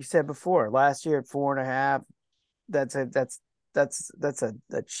like you said before, last year at 4.5, that's an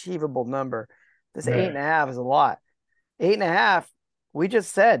achievable number. This 8.5 is a lot. 8.5, we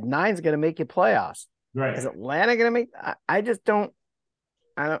just said 9's going to make you playoffs. Right. Is Atlanta going to make? I just don't.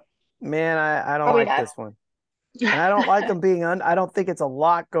 I don't like this one, and I don't like them being I don't think it's a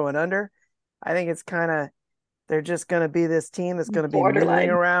lot going under. I think it's kind of they're just going to be this team that's going to be middling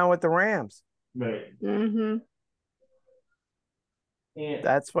around with the Rams. Right. Mm-hmm. And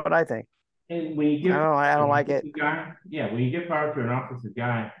that's what I think. And when you give, I don't like it. When you get power to an offensive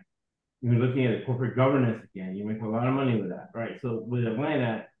guy, you're looking at the corporate governance again. You make a lot of money with that, right? So with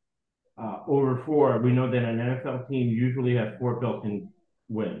Atlanta, over 4, we know that an NFL team usually has 4 built-in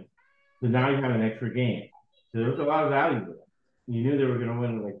wins. So now you have an extra game. So there's a lot of value with it. You knew they were going to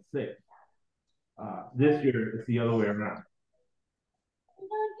win like 6. This year, it's the other way around.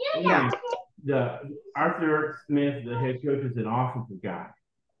 And Arthur Smith, the head coach, is an offensive guy.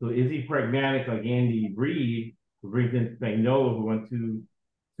 So is he pragmatic like Andy Reid, who brings in Spagnuolo, who won 2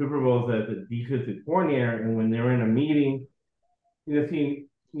 Super Bowls as a defensive coordinator, and when they're in a meeting, the team,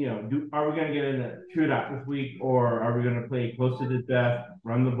 are we going to get in a shootout this week, or are we going to play close to the death,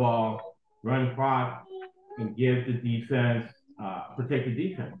 run the ball, run clock, and give the defense, protect the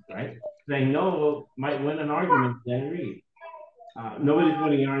defense, right? Spagnuolo might win an argument with Andy Reid. Nobody's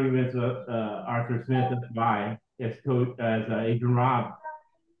winning arguments with Arthur Smith. That's why, as Adrian Robb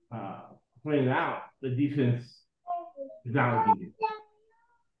pointed out, the defense is not looking good.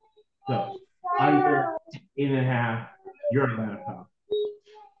 So, under 8.5, you're Atlanta Falcons.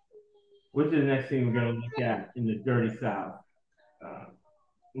 What's the next thing we're going to look at in the dirty South?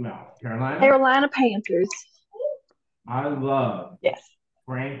 Carolina? Carolina Panthers. I love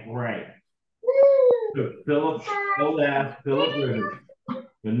Frank Reich. Philip Rivers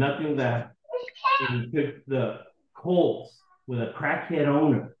with nothing left, and he took the Colts with a crackhead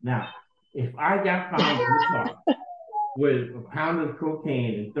owner. Now, if I got found in the car with a pound of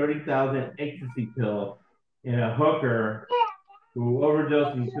cocaine and 30,000 ecstasy pills and a hooker who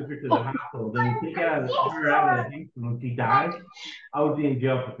overdosed and took her to the hospital, then you take her out of the hospital when she died, I would be in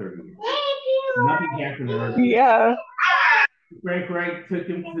jail for 30 years. Nothing happened to her. Yeah. Frank Reich took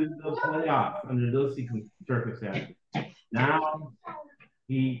him to the playoffs under those circumstances. Now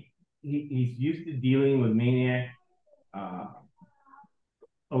he's used to dealing with maniac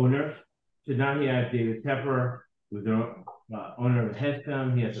owners. So now he has David Tepper, who's the owner of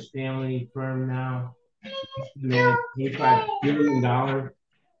Headstone. He has a family firm now. He managed $25 billion. $1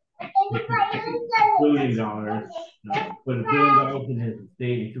 billion. Put $1 billion in his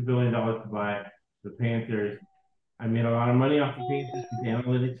estate and $2 billion to buy the Panthers. I made a lot of money off the Panthers because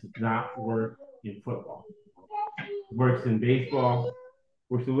analytics does not work in football. It works in baseball,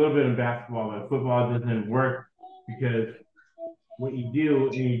 works a little bit in basketball, but football doesn't work because what you do,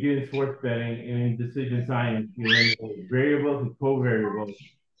 and you do in sports betting and in decision science, you eliminate variables and covariables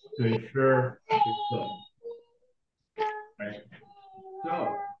to ensure success.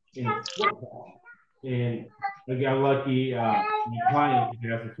 So in football, and I got lucky. My client who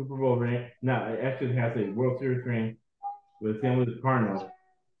has a Super Bowl ring. No, it actually has a World Series ring with the St. Louis Cardinals.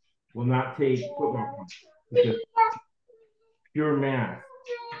 Will not take football points because pure math.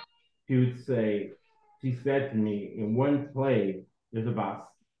 She would say, she said to me, in one play, there's about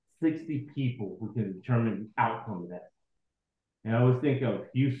 60 people who can determine the outcome of that. And I always think of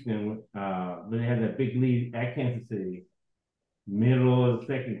Houston when they had that big lead at Kansas City, middle of the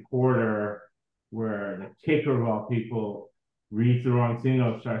second quarter, where the kicker of all people reads the wrong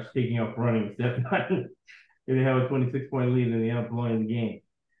signal, starts taking off running instead of and they have a 26-point lead and they end up blowing the game.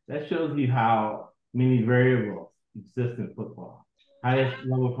 That shows you how many variables exist in football. Highest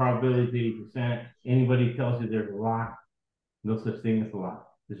level probability is 80%. Anybody tells you there's a lot, no such thing as a lot.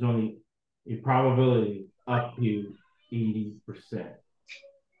 There's only a probability up to 80%.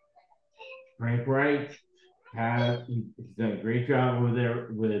 Frank Reich he's done a great job over there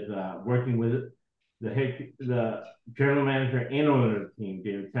with working with the general manager and owner of the team,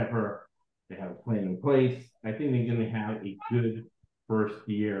 David Tepper. They have a plan in place. I think they're going to have a good first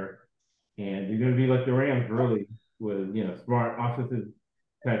year, and they're going to be like the Rams, really, with smart offensive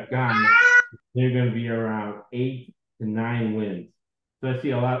type guys. They're going to be around 8 to 9 wins. So I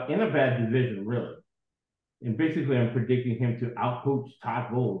see a lot in a bad division, really. And basically, I'm predicting him to outcoach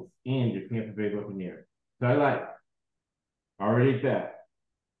Todd Bowles and the Tampa Bay Buccaneers. So I like already bet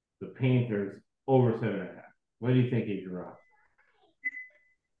the Panthers over 7.5. What do you think, Adrian Ross?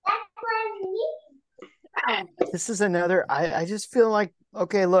 This is another. I just feel like,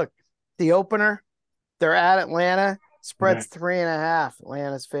 okay, look, the opener, they're at Atlanta. Spread's 3.5.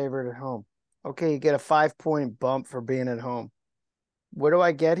 Atlanta's favored at home. Okay, you get a 5-point bump for being at home. What do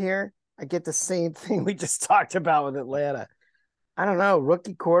I get here? I get the same thing we just talked about with Atlanta. I don't know,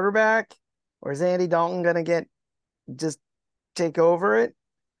 rookie quarterback, or is Andy Dalton going to just take over it?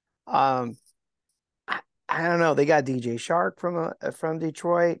 I don't know. They got DJ Shark from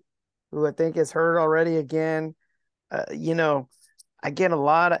Detroit, who I think is hurt already again. I get a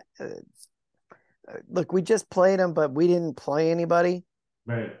lot of look, we just played them, but we didn't play anybody.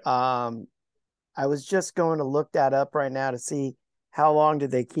 Right. I was just going to look that up right now to see how long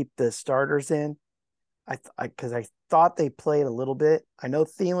did they keep the starters in. Because I thought they played a little bit. I know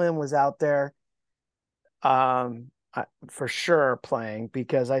Thielen was out there for sure playing,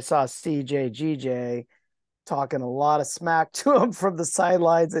 because I saw GJ talking a lot of smack to him from the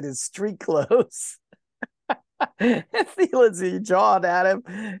sidelines in his street clothes. And Thielen's jawed at him,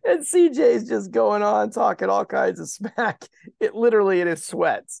 and CJ's just going on talking all kinds of smack, literally in his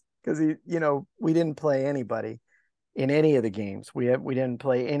sweats, because we didn't play anybody in any of the games. We didn't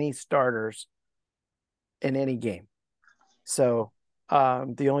play any starters in any game. So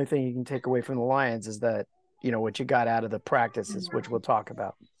the only thing you can take away from the Lions is that, what you got out of the practices, which we'll talk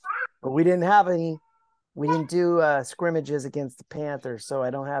about. But we didn't do scrimmages against the Panthers, so I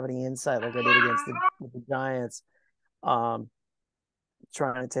don't have any insight like I did against the Giants. Trying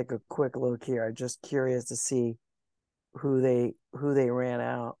to take a quick look here. I'm just curious to see who they ran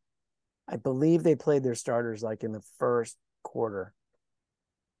out. I believe they played their starters like in the first quarter.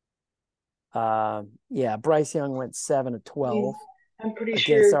 Bryce Young went 7 of 12. I'm pretty against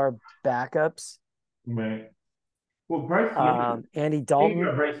sure our backups. Right. Well, Bryce Young. Andy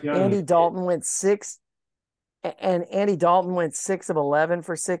Dalton went 6, and Andy Dalton went 6 of 11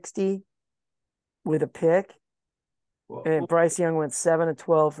 for 60 with a pick. And Bryce Young went 7 of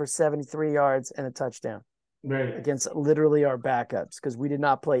 12 for 73 yards and a touchdown. Right. Against literally our backups, because we did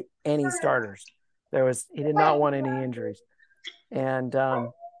not play any starters. He did not want any injuries. And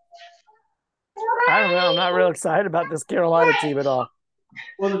I don't know. I'm not real excited about this Carolina team at all.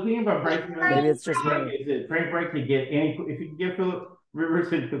 Well, the thing about Bryce Young, maybe it's just me, is that Frank Reich could get any. If he could get Philip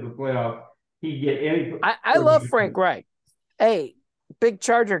Rivers into the playoffs, he'd get any. I love Frank Reich. Hey, big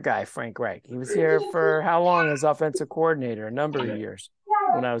Charger guy, Frank Reich. He was here for how long as offensive coordinator? A number of years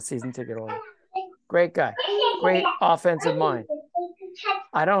when I was season ticket holder. Great guy, great offensive mind.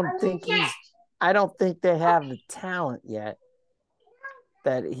 I don't think they have the talent yet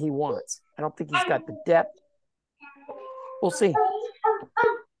that he wants. I don't think he's got the depth. We'll see.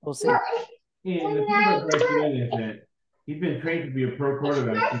 Yeah, the thing about Bryce Young is that he's been trained to be a pro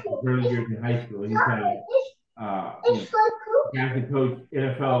quarterback since his early years in high school. He's had to coach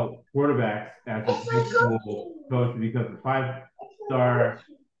NFL quarterbacks as a high school coach because of 5-star.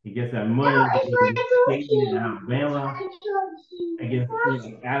 He gets that money in Alabama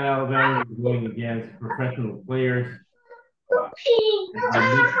at Alabama, going against professional players.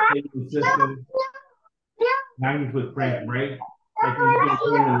 System. Now he's with Frank Reich. I think he's going to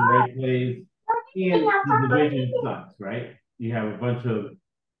put him in the right place. And the division sucks, right? you have a bunch of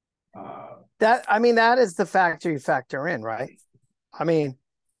that is the factor you factor in, right? I mean,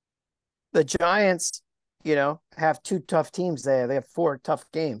 the Giants, have two tough teams there. They have four tough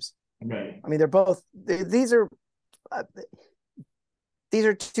games. right. I mean, these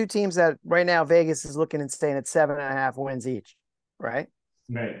are two teams that right now Vegas is looking and staying at 7.5 wins each, right?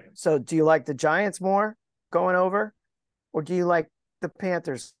 Right. So do you like the Giants more going over, or do you like the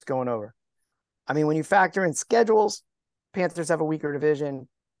Panthers going over? I mean, when you factor in schedules, Panthers have a weaker division,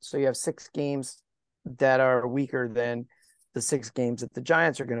 so you have 6 games that are weaker than the 6 games that the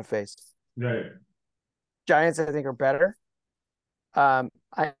Giants are going to face. Right. Giants, I think, are better. I'm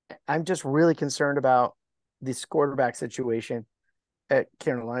just really concerned about this quarterback situation at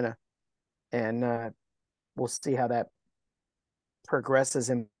Carolina, and we'll see how that progresses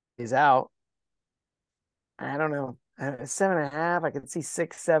and is out. I don't know. 7.5. I could see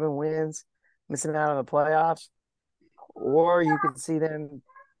 6, 7 wins, missing out on the playoffs, or you could see them.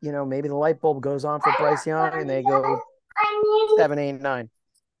 Maybe the light bulb goes on for Bryce Young, and they go 7, 8, 9,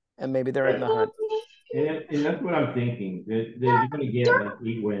 and maybe they're in the hunt. And that's what I'm thinking. They're going to get like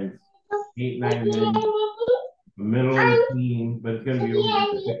 8 wins, 8, 9 wins, a middle of the team, but it's going to be over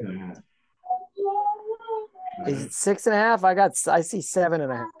 6.5. Is it 6.5? I see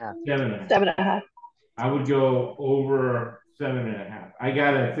 7.5. 7.5. 7.5. I would go over 7.5. I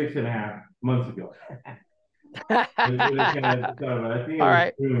got a 6.5 months ago. I think All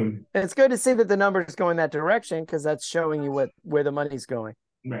right. June. It's good to see that the numbers go in that direction, because that's showing you where the money's going.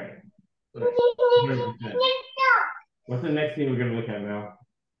 Right. 100%. What's the next team we're going to look at now?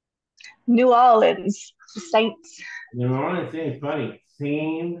 New Orleans Saints. New Orleans Saints, funny.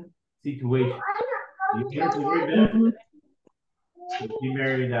 Same situation. He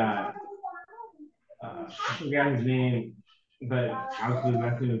married, I forgot his name, but obviously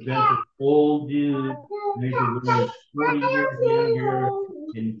last name was Benson. Old dude, maybe 40 years younger,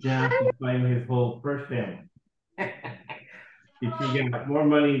 and just explaining his whole first family. She got more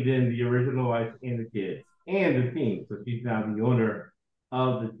money than the original wife and the kids and the team. So she's now the owner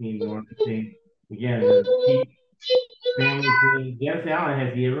of the team, the Orleans Saints. Again, the family team. Dennis Allen,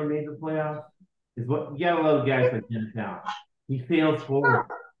 has he ever made the playoffs? Is what you gotta love guys like Dennis Allen. He fails forward.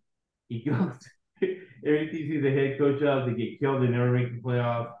 He goes every time he's the head coach of, they get killed, they never make the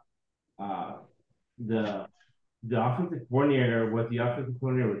playoffs. The offensive coordinator was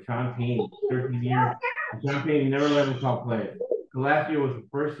Sean Payne, 13 years. Sean Payne never let him call plays. So last year was the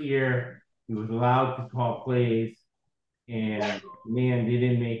first year he was allowed to call plays, and man, they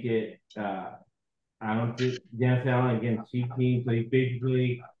didn't make it. I don't think Dennis Allen against cheap team, so he's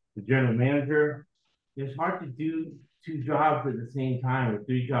basically the general manager. It's hard to do 2 jobs at the same time or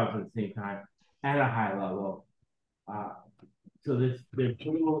 3 jobs at the same time at a high level. So their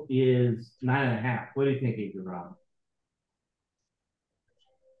total is 9.5. What do you think, Adrian Rob?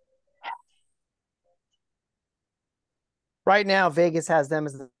 Right now, Vegas has them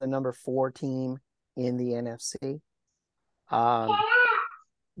as the number 4 team in the NFC.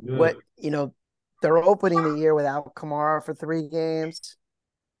 They're opening the year without Kamara for 3 games.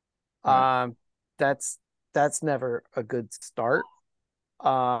 That's never a good start.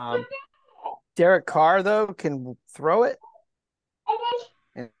 Derek Carr, though, can throw it.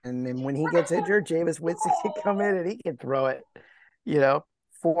 And then when he gets injured, Jameis Winston can come in and he can throw it.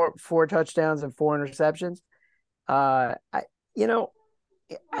 4 touchdowns and 4 interceptions. I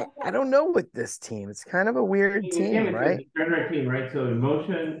don't know with this team. It's kind of a weird team, right? Team, right? So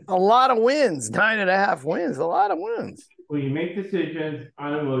emotion. A lot of wins, 9.5 wins, a lot of wins. When you make decisions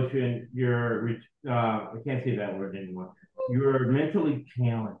on emotion, you're I can't say that word anymore. You're mentally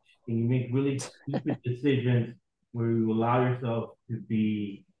challenged, and you make really stupid decisions where you allow yourself to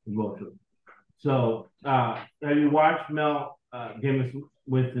be emotional. So, have you watched Jameis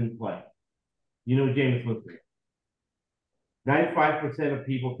Winston play? You know Jameis Winston. 95% of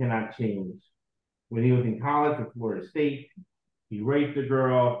people cannot change. When he was in college at Florida State, he raped a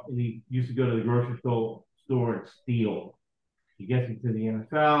girl, and he used to go to the grocery store and steal. He gets into the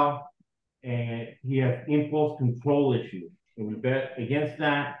NFL, and he has impulse control issues. And we bet against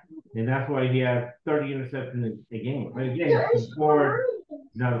that, and that's why he has 30 interceptions a game. But again, he's now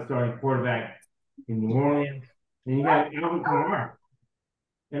the starting quarterback in New Orleans. And you got Alvin Kamara,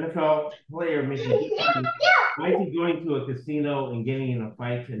 NFL player might be going to a casino and getting in a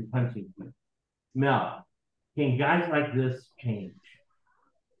fight and punching. Mel, can guys like this change?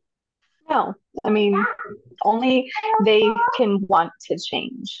 No, I mean, only they can want to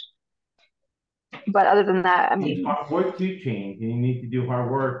change. But other than that, I mean, it's hard work to change, and you need to do hard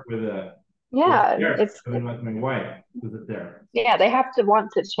work with Yeah, it's like my wife who's a therapist. yeah, they have to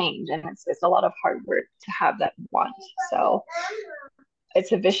want to change, and it's a lot of hard work to have that want. So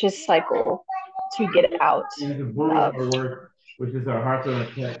it's a vicious cycle to get out And it's a brutal of. hard work, which is our Hearts on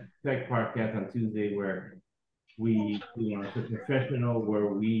the Tech podcast on Tuesday, where it's a professional, where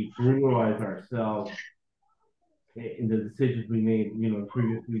we brutalize ourselves in the decisions we made,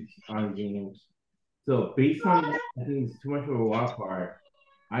 previous weeks on games. So based on that, I think it's too much of a wild card.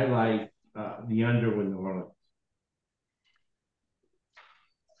 I like the under with New Orleans.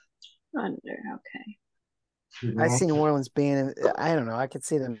 Under, okay. I see New Orleans being. I don't know. I could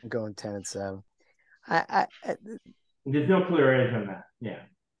see them going 10-7. There's no clear edge on that. Yeah.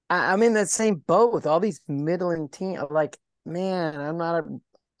 I'm in that same boat with all these middling teams. I'm like, man,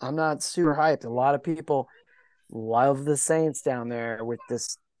 I'm not super hyped. A lot of people love the Saints down there with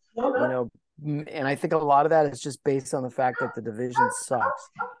this, and I think a lot of that is just based on the fact that the division sucks.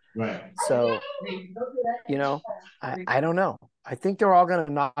 Right. So, I don't know. I think they're all going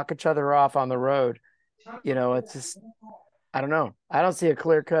to knock each other off on the road. It's just, I don't know. I don't see a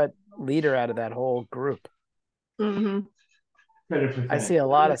clear-cut leader out of that whole group. Mm-hmm. I see a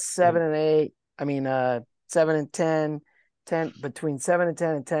lot of 7 and 8. I mean, 7 and 10, between 7 and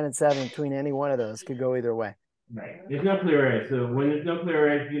 10 and 10 and 7 between any one of those could go either way. Right. There's no clear edge. So when there's no clear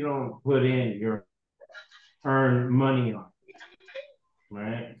edge, you don't put in your earn money on.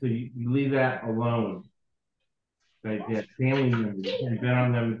 Right. So you leave that alone. Like that family members, you bet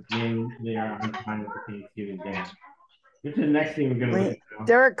on them when they are on time with the Thanksgiving dinner. This is the next thing we're going to look at.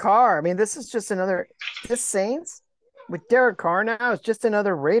 Derek Carr. I mean, this is just this Saints with Derek Carr now is just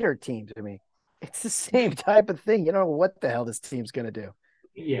another Raider team to me. It's the same type of thing. You don't know what the hell this team's going to do.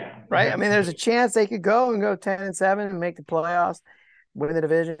 Yeah. Right. I mean, there's a chance they could go 10-7 and make the playoffs, win the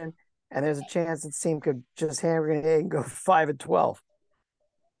division. And there's a chance that team could just hammer an egg and go 5-12.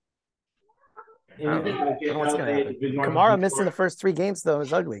 I don't know what's going to happen. Kamara missing the first 3 games, though,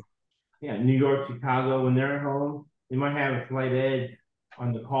 is ugly. Yeah, New York, Chicago, when they're at home, they might have a slight edge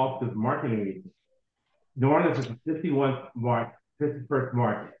on the calls because of marketing reasons. New Orleans is a 51st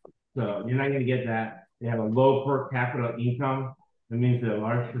market. So you're not going to get that. They have a low per capita income. That means that a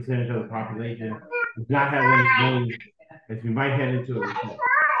large percentage of the population does not have any money as we might head into it.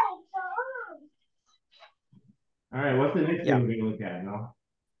 All right, what's the next thing we're going to look at, no?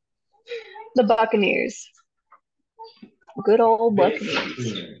 The Buccaneers. Good old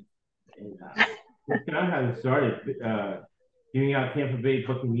Buccaneers. That's kind of how it started, giving out Tampa Bay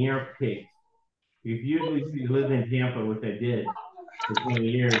Buccaneer picks. If you live in Tampa, which I did for 20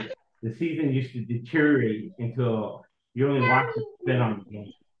 years, the season used to deteriorate until you only watch the spin on the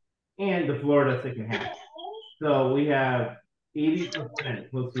game and the Florida second half. So we have 80%,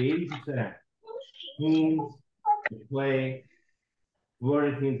 close to 80% teams to play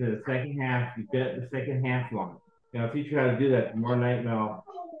Florida teams in the second half. You bet the second half line. Now, if you try to do that tomorrow night, Mel,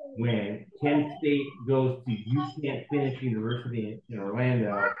 when Kent State goes to You Can't Finish University in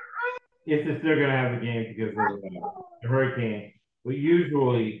Orlando, if they're going to have a game because of the hurricane, but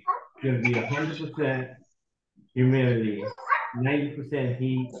usually going to be 100% humidity, 90%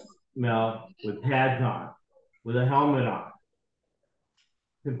 heat, Mel, with pads on, with a helmet on.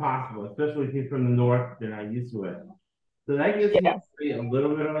 It's impossible, especially if you're from the north, they're not used to it. So that gives me a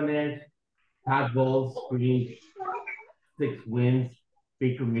little bit of an edge. Todd Bowles screened 6 wins.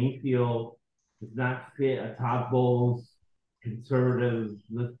 Baker Mayfield does not fit a Todd Bowles conservative,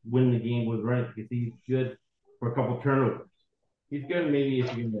 let's win the game with runs because he's good for a couple turnovers. He's good maybe if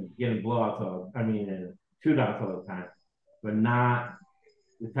you're going to get in blowouts shootouts all the time, but not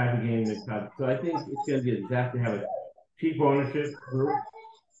the type of game that's Todd. So I think it's going to be a disaster to have a cheap ownership group.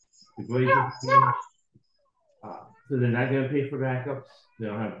 The Glazers team. So they're not going to pay for backups. They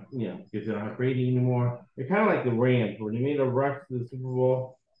don't have, because they don't have Brady anymore. They're kind of like the Rams, where they made a rush to the Super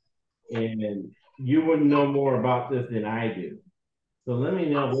Bowl, and you wouldn't know more about this than I do. So let me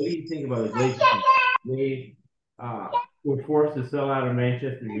know, what do you think about the Glazers? They were forced to sell out of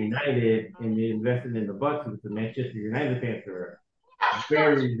Manchester United, and they invested in the Bucks because the Manchester United fans are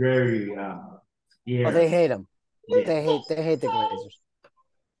very, very scared. Oh, they hate them. Yeah. They hate the Glazers.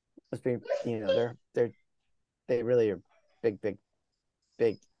 Must be, they really are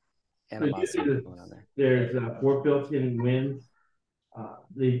big animosity going on there. There's 4 built-in wins.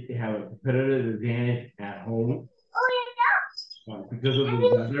 They have a competitive advantage at home because of the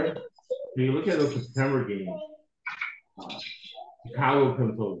weather. So you look at those September games, Chicago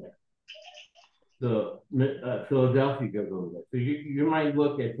comes over. So Philadelphia goes over there. So you might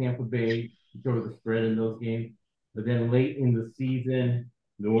look at Tampa Bay to cover the spread in those games, but then late in the season,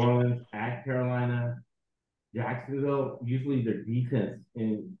 New Orleans at Carolina, Jacksonville, usually their defense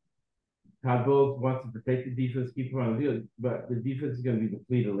and Todd Bowles wants to protect the defense, keep them on the field, but the defense is going to be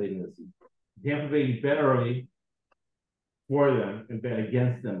depleted late in the season. Tampa Bay bet early for them and bet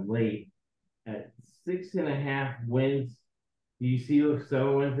against them late at 6.5 wins. Do you see those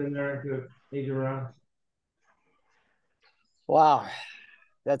 7 wins in there to make it around? Wow,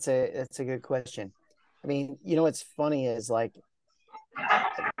 that's a good question. I mean, what's funny is like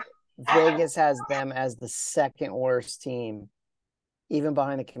Vegas has them as the second worst team, even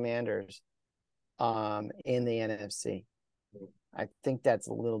behind the Commanders, in the NFC. I think that's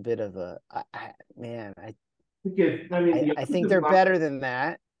a little bit of I think they're better than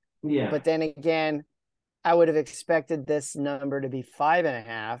that. Yeah. But then again, I would have expected this number to be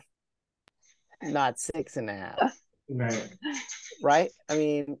 5.5, not 6.5. Right? I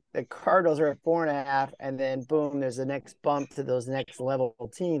mean, the Cardinals are at 4.5, and then boom, there's the next bump to those next level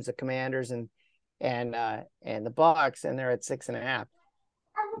teams, the Commanders and the Bucks, and they're at 6.5.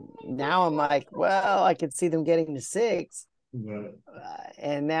 Now I'm like, well, I could see them getting to 6.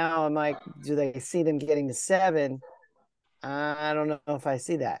 And now I'm like, do they see them getting to 7? I don't know if I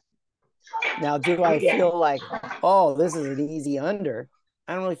see that. Now, do I feel like, oh, this is an easy under?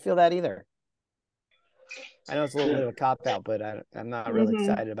 I don't really feel that either. I know it's a little bit of a cop-out, but I'm not really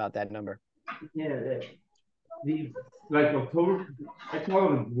excited about that number. Yeah, like October, I call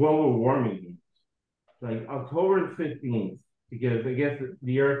them global warming games. Like October 15th, because I guess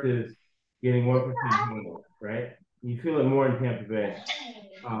the Earth is getting 1% warmer, right? You feel it more in Tampa Bay.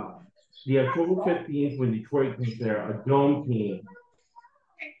 The October 15th, when Detroit comes there, a dome team,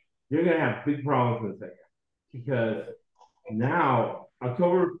 you're going to have big problems in a second. Because now,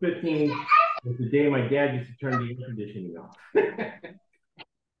 October 15th was the day my dad used to turn the air conditioning off.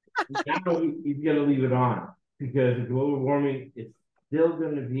 Now he's going to leave it on because the global warming is still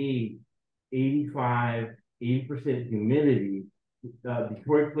going to be 80% humidity.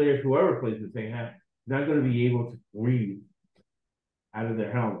 Detroit players, whoever plays the second half, not going to be able to breathe out of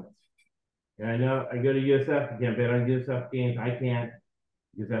their helmets. And I know I go to USF, I can't bet on USF games. I can't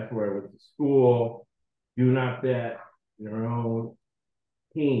because that's where I went to school. Do not bet your own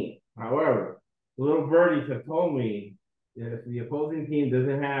team. However, the little birdies have told me that if the opposing team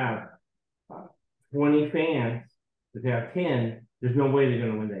doesn't have 20 fans, if they have 10, there's no way they're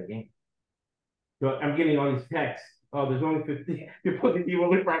going to win that game. So I'm getting all these texts. Oh, there's only 15. The opposing team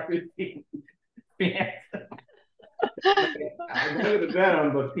only brought 15 fans. I'm going to bet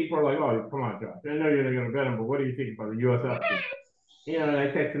them, but people are like, oh, come on, Josh. I know you're not going to bet them, but what do you think about the USF team? And I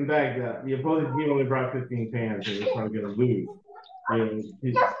text them back that the opposing team only brought 15 fans, and they're probably going to lose.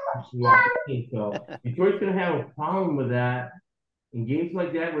 So Detroit's going to have a problem with that in games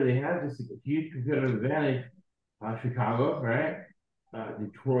like that where they have this huge competitive advantage. Chicago, right?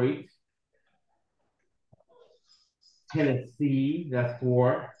 Detroit, Tennessee, that's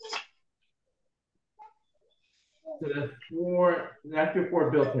 4. So that's 4. That's your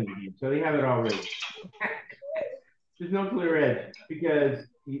 4 built-in games. So they have it already. There's no clear edge because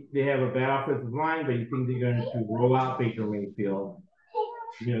they have a bad offensive line, but you think they're going to roll out Baker Mayfield,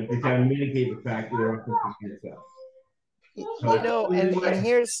 to kind of mitigate the fact that their offensive line sucks. And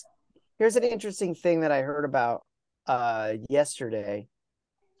here's an interesting thing that I heard about yesterday.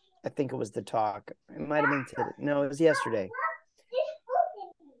 I think it was the talk. It might have been today. No, it was yesterday.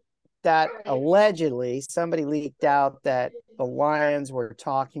 That allegedly somebody leaked out that the Lions were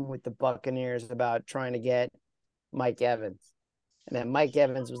talking with the Buccaneers about trying to get Mike Evans, and that Mike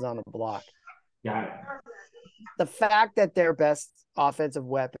Evans was on the block. Got it. The fact that their best offensive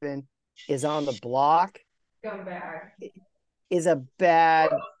weapon is on the block is a bad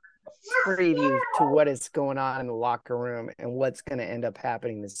preview to what is going on in the locker room and what's going to end up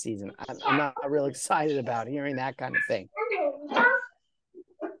happening this season. I'm not real excited about hearing that kind of thing.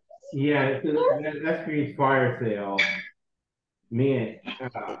 Yeah, that screams fire sale. Man,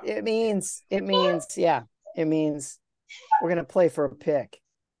 it means we're going to play for a pick.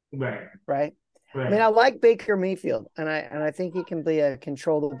 Right. I mean, I like Baker Mayfield, and I think he can be a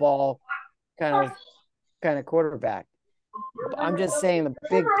control the ball kind of quarterback. I'm just saying the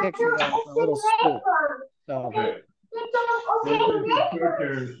big picture is a little spooked. So,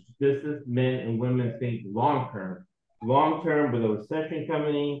 businessmen and women think long term with a recession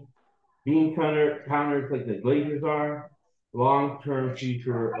coming, being counters like the Glazers are. Long-term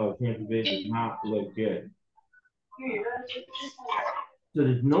future of Tampa Bay does not look good. So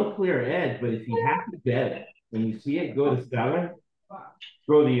there's no clear edge, but if you have to bet it, when you see it, go to Stellar,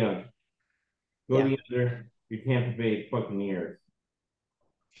 go the under. Go the under, your Tampa Bay Buccaneers.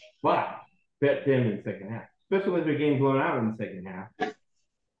 But bet them in the second half, especially if they're getting blown out in the second half.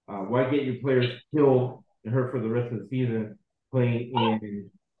 Why get your players killed and hurt for the rest of the season playing in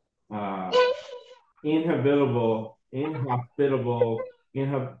inhospitable,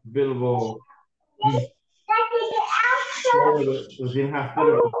 Florida was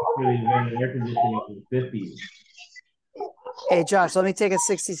inhospitable for the event of air conditioning in the 50s. Hey, Josh, let me take a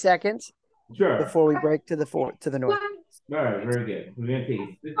 60 seconds Sure. before we break to the north. All right, very good. We're going to take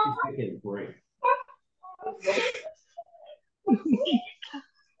a 60-second break.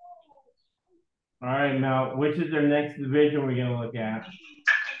 All right, Mel, which is their next division we're going to look at?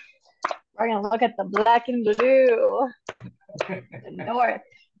 We're going to look at the black and blue. The North.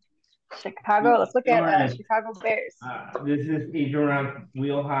 Chicago. Let's look at Chicago Bears. This is Adrian Round's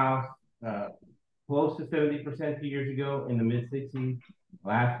wheelhouse. Close to 70% 2 years ago, in the mid-60s.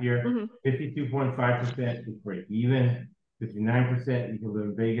 Last year, 52.5% is break even. 59% you can live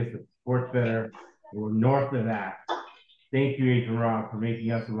in Vegas with sports better. We're north of that. Thank you, Adrian Round, for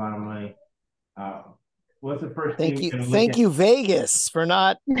making us a lot of money. What's the first Thank you, Vegas, for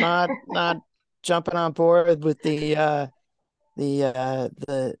not jumping on board with the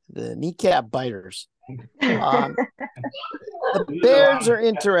kneecap biters. The Bears are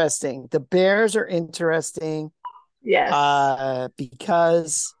interesting. The Bears are interesting. Yes.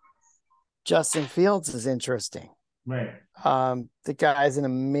 Because Justin Fields is interesting. Right. The guy's an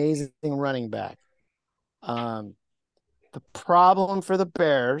amazing running back. The problem for the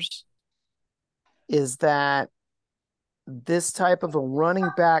Bears is that this type of a running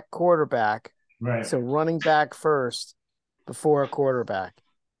back quarterback, right? So running back first before a quarterback.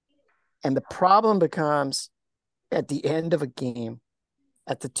 And the problem becomes at the end of a game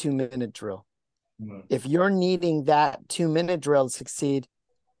at the 2-minute drill. Mm-hmm. If you're needing that 2-minute drill to succeed,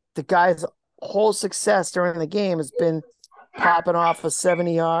 the guy's whole success during the game has been popping off a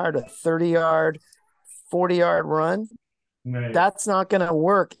 70-yard, a 30-yard, 40-yard run. Right. That's not going to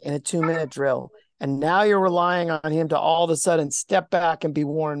work in a 2-minute drill. And now you're relying on him to all of a sudden step back and be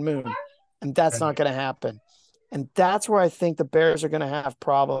Warren Moon. And that's not going to happen. And that's where I think the Bears are going to have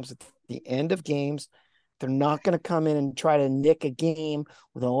problems at the end of games. They're not going to come in and try to nick a game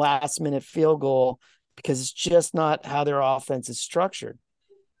with a last-minute field goal because it's just not how their offense is structured.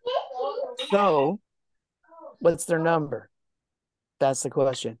 So, what's their number? That's the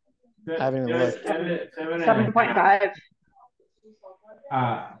question. I haven't even looked. 7.5.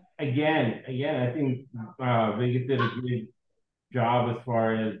 Again, I think Vegas did a good job as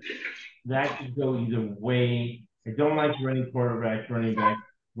far as that could go either way. I don't like running quarterbacks,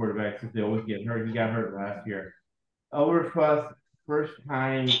 because they always get hurt. He got hurt last year. Overfuss,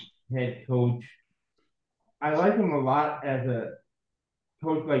 first-time head coach. I like him a lot as a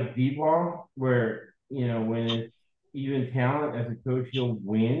coach like D-ball, where, when it's even talent as a coach, he'll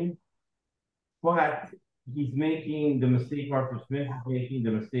win. But he's making the mistake Arthur Smith is making,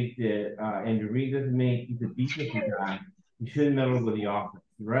 the mistake that Andrew Reid doesn't make. He's a defensive guy. He shouldn't meddle with the offense.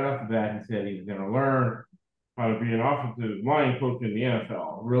 Right off the bat, he said he was going to learn how to be an offensive line coach in the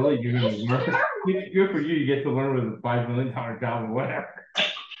NFL. Really? You're going to learn? It's good for you. You get to learn with a $5 million job or whatever.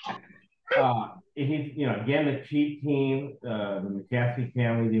 He's, again, the cheap team, the McCaskey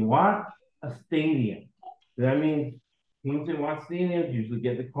family, they want a stadium. That means teams that want stadiums usually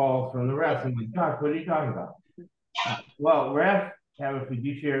get the calls from the refs. And like, Josh, what are you talking about? Well, refs have a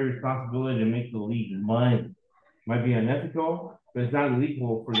fiduciary responsibility to make the league money. Might be unethical, but it's not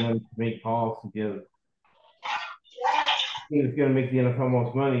illegal for them to make calls to give. It's going to make the NFL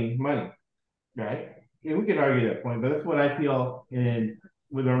most money, right? Yeah, we could argue that point, but that's what I feel. And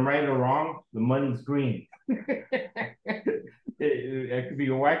whether I'm right or wrong, the money's green. It could be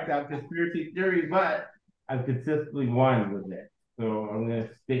a whacked out conspiracy theory, but I've consistently won with it, so I'm going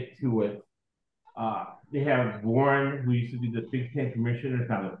to stick to it. They have Warren, who used to be the Big Ten commissioner, is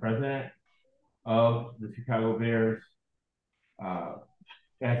now the president of the Chicago Bears,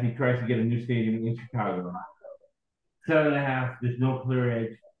 as he tries to get a new stadium in Chicago. 7.5. There's no clear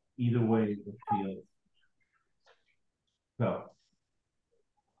edge either way of the field. So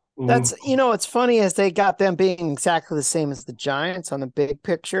that's what's funny is they got them being exactly the same as the Giants on the big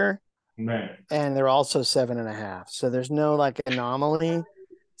picture, right? And they're also 7.5. So there's no anomaly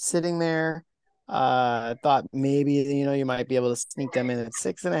sitting there. I thought maybe you might be able to sneak them in at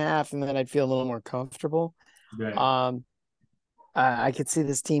 6.5, and then I'd feel a little more comfortable. Right. I could see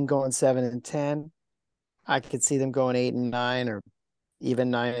this team going 7-10. I could see them going 8-9, or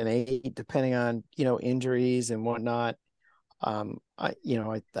even 9-8, depending on injuries and whatnot. I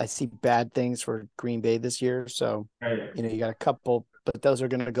see bad things for Green Bay this year, so right. You got a couple, but those are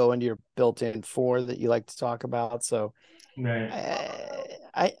going to go into your built-in 4 that you like to talk about. So right.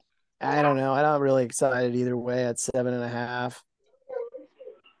 I don't know. I'm not really excited either way at 7.5.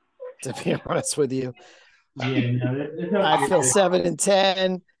 To be honest with you, yeah, no, I feel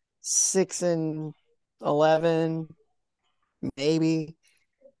 7-10. 6-11, maybe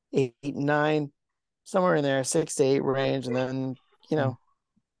 8-9, somewhere in there, 6 to 8 range, and then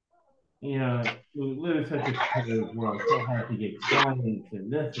we live in such a competitive world. It's so hard to get clients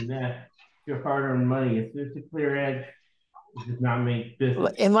and this and that. It's your hard-earned money. It's just a clear edge. It does not make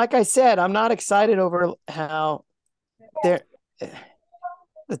business. And like I said, I'm not excited over how they're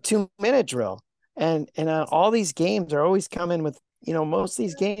the 2-minute drill, and all these games are always coming with, most of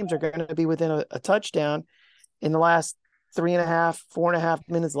these games are going to be within a touchdown in the last 3.5, 4.5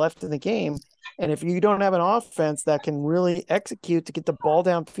 minutes left in the game. And if you don't have an offense that can really execute to get the ball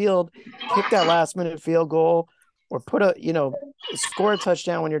downfield, kick that last minute field goal, or score a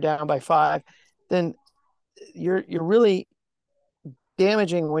touchdown when you're down by 5, then you're really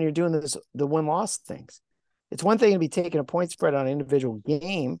damaging when you're doing the win-loss things. It's one thing to be taking a point spread on an individual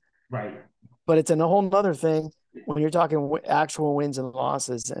game, right? But it's a whole nother thing when you're talking actual wins and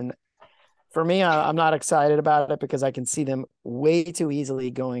losses. And for me, I'm not excited about it because I can see them way too easily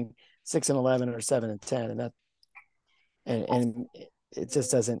going 6-11 or 7-10, and it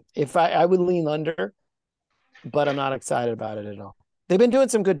just doesn't. If I would lean under, but I'm not excited about it at all. They've been doing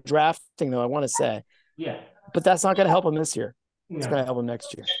some good drafting, though, I want to say. Yeah, but that's not going to help them this year. It's going to help them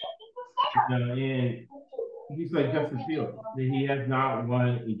next year. And he's like Justin Fields. He has not won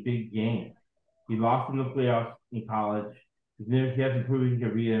a big game. He lost in the playoffs in college. He hasn't proven he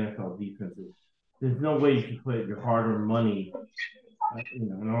can read NFL defenses. There's no way you should put your hard-earned money,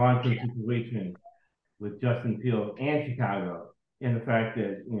 in a long-term situation with Justin Fields and Chicago, and the fact that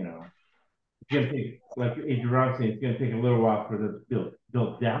it's going to take, like Adrian Robinson, it's going to take a little while for them to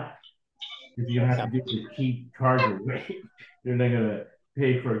build depth. Because you're going to have to do the cheap Chargers, right? They're not going to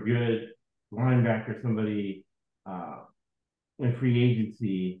pay for a good linebacker, somebody in free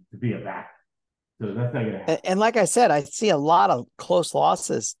agency to be a back. So that's not going to happen. And like I said, I see a lot of close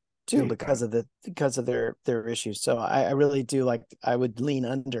losses too because of their issues. So I really do I would lean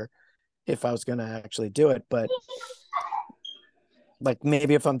under if I was going to actually do it. But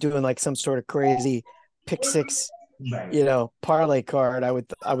maybe if I'm doing some sort of crazy pick six, right, parlay card, I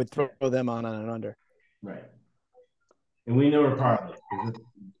would throw them on an under. Right. And we know we're parlay. It's the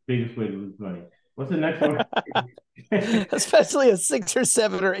biggest way to lose money. What's the next one? Especially a 6 or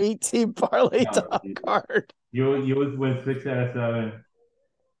 7 or 8 team parlay card. You always win 6 out of 7.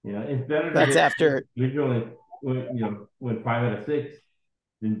 It's better. That's after usually win 5 out of 6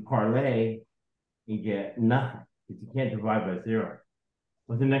 than parlay and get nothing because you can't divide by 0.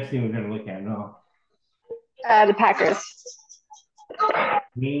 What's the next thing we're going to look at? No. The Packers.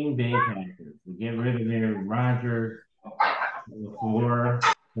 Green Bay Packers. We get rid of Aaron Rodgers, LaFleur,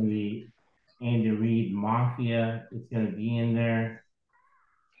 from the Andy Reid Mafia. It's going to be in there.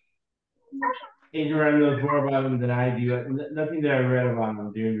 Adrian knows more about him than I do. Nothing that I read about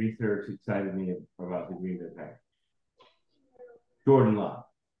him doing research excited me about the Green Bay Packers. Jordan Love,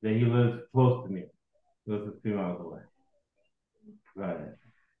 that he lives close to me. He lives a few miles away. Right.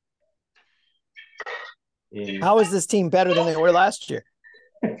 How is this team better than they were last year?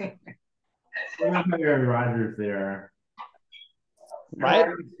 We're not talking about Rodgers there. Right?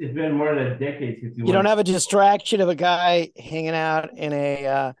 It's been more than a decade since you don't have a distraction of a guy hanging out in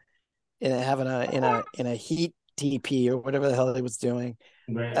a heat TP or whatever the hell he was doing.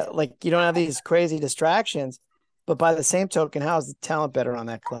 Right. You don't have these crazy distractions, but by the same token, how is the talent better on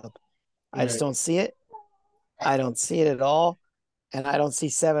that club? I just don't see it. I don't see it at all. And I don't see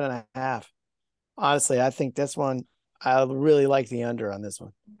 7.5. Honestly, I think this one, I really like the under on this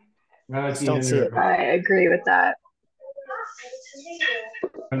one. I just don't see it. I agree with that.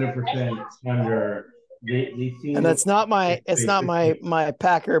 100% under. They seem, and that's not my. It's not my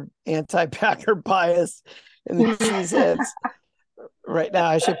Packer anti-Packer bias in the cheeseheads. Right now,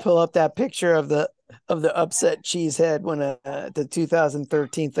 I should pull up that picture of the upset cheesehead when the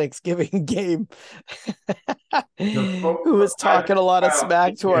 2013 Thanksgiving game, who was talking a lot of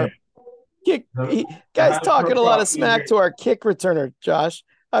smack to our kick. Guy's talking a lot of smack to our kick returner, Josh.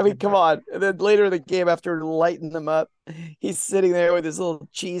 I mean, come on. And then later in the game, after lighting them up, he's sitting there with his little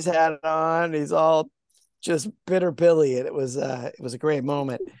cheese hat on. He's all just bitter Billy, and it was a great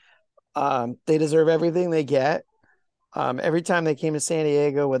moment. They deserve everything they get. Every time they came to San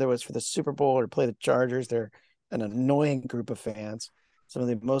Diego, whether it was for the Super Bowl or to play the Chargers, they're an annoying group of fans, some of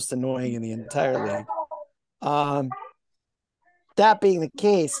the most annoying in the entire league. That being the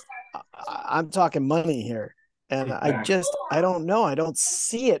case, I'm talking money here. And I don't know. I don't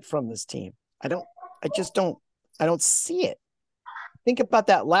see it from this team. I don't see it. Think about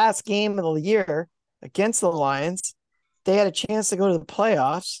that last game of the year against the Lions. They had a chance to go to the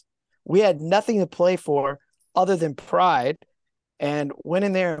playoffs. We had nothing to play for other than pride. and went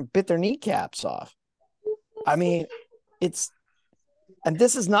in there and bit their kneecaps off. I mean, and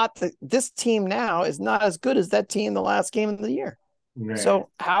this team now is not as good as that team the last game of the year. Right. So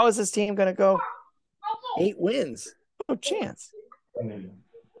how is this team going to go 8 wins? No chance.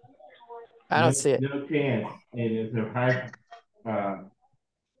 I don't see it. No chance. And it's a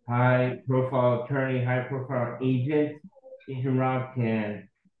high profile attorney, high profile agent. Agent Rob can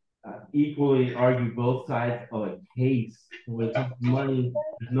equally argue both sides of a case. With money,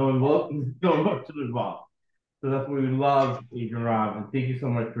 there's no emotion involved. So that's what we love, Agent Rob. And thank you so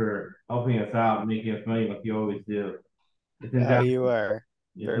much for helping us out, making us money like you always do. You are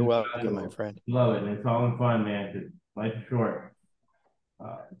very welcome, my friend. Love it. And it's all in fun, man, because life's short.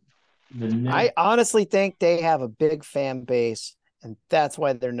 I honestly think they have a big fan base, and that's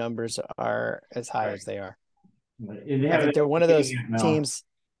why their numbers are as high as they are. I think they're one of those teams,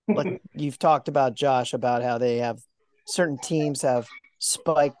 like you've talked about, Josh, about how they have certain teams have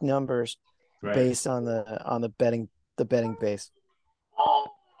spiked numbers based on the betting base.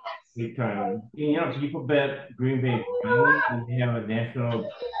 Big time. You know, people bet Green Bay and they have a national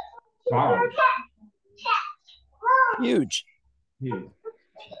following. Huge.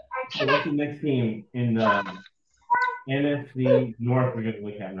 So what's the next team in the NFC North we're going to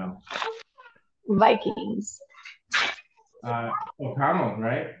look at now? Vikings. O'Connell,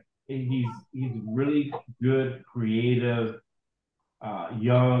 right? He's really good, creative,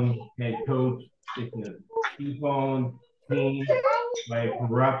 young head coach. It's a cheap-owned team by a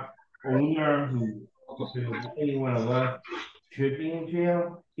corrupt owner who anyone of us should be in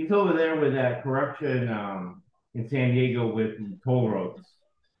jail. He's over there with that corruption in San Diego with toll roads.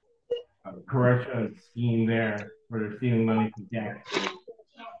 Corruption scheme there where they're stealing money from tax.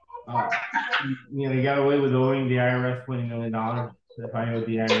 They got away with owing the IRS $20 million. So if I owed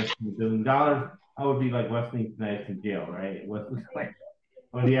the IRS $20 billion, I would be like Wesley Snipes in jail, right? Wesley Snipes.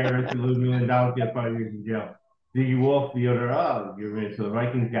 Oh, the IRS would lose $1 million, get 5 years in jail. Ziggy Wolf, the other, you're rich. So the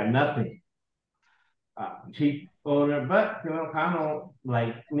Vikings got nothing. Cheap owner, but O'Connell,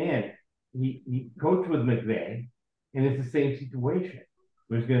 man, he coached with McVay, and it's the same situation.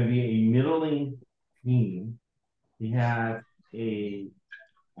 There's going to be a middling team. He has a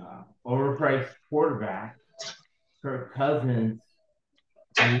overpriced quarterback, Kirk Cousins.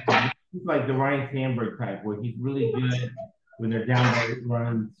 And he's like the Ryan Sandberg type, where he's really good when they're down by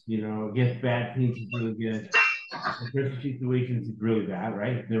runs, against bad teams, he's really good. In pressure situations, he's really bad,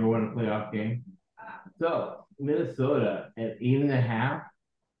 right? Never won a playoff game. So Minnesota at 8.5.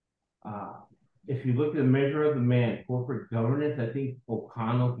 If you look at the measure of the man, corporate governance, I think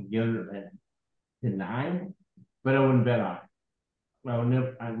O'Connell can get it to 9, but I wouldn't bet on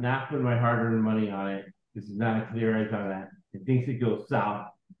it. I'm not putting my hard-earned money on it. This is not a clear edge on that. It thinks it goes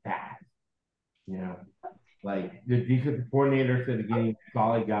south fast. Like the defensive coordinator said, again, a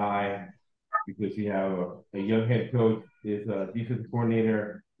solid guy because you have a young head coach is a defensive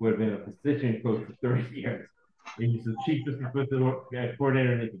coordinator who had been a position coach for 30 years. And he's the cheapest defensive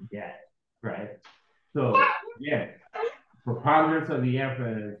coordinator they can get, right? So, yeah, preponderance of the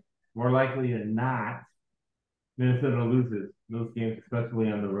evidence, more likely than not, Minnesota loses those games,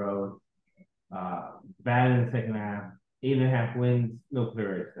 especially on the road. Bad in the second half. 8.5 wins, no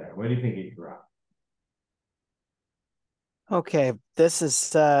clear edge there. What do you think, A-Rob? Okay, this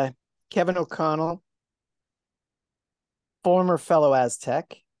is Kevin O'Connell, former fellow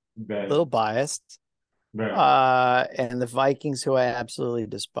Aztec, a little biased, and the Vikings, who I absolutely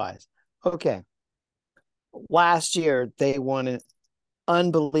despise. Okay, last year they won an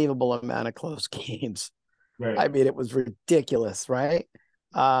unbelievable amount of close games. Right. I mean, it was ridiculous, right?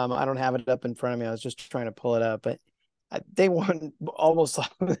 I don't have it up in front of me. I was just trying to pull it up, but they won almost.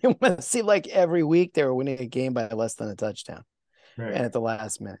 It seemed like every week they were winning a game by less than a touchdown, right. And at the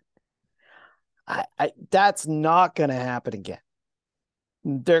last minute. That's not going to happen again.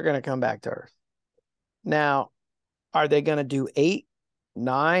 They're going to come back to earth. Now, are they going to do 8,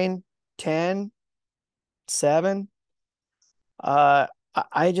 9, 10, 7? I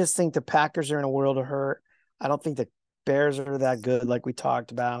just think the Packers are in a world of hurt. I don't think the Bears are that good, like we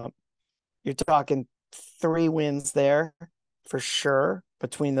talked about. You're talking 3 wins there for sure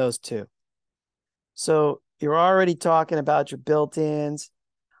between those two. So you're already talking about your built-ins.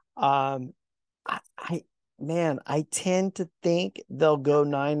 I tend to think they'll go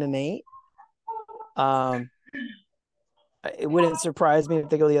 9-8. It wouldn't surprise me if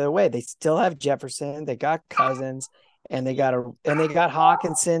they go the other way. They still have Jefferson, they got Cousins, and they got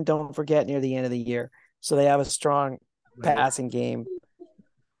Hawkinson, don't forget, near the end of the year. So they have a strong passing game.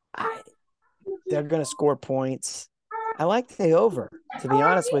 They're going to score points. I like the over, to be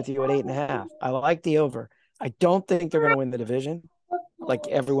honest with you, at 8.5. I like the over. I don't think they're going to win the division. like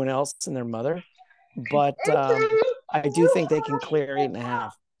everyone else and their mother. But I do think they can clear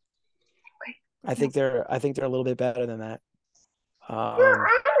 8.5. I think they're a little bit better than that. And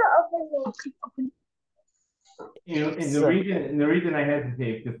the reason I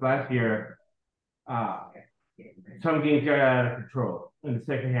hesitate, because last year, some games got out of control in the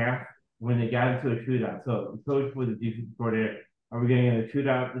second half when they got into a shootout. So the coach was the defensive coordinator. Are we getting in a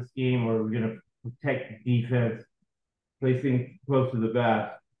shootout this game, or are we going to protect the defense, play things close to the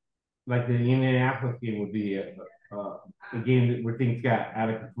best? Like the Indianapolis game would be a game where things got out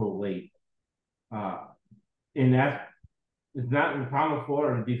of control late. And that's it's not the problem with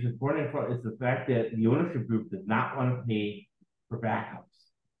Florida, the defensive coordinator. It's the fact that the ownership group does not want to pay for backups.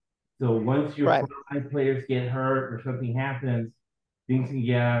 So once your frontline players get hurt or something happens, things can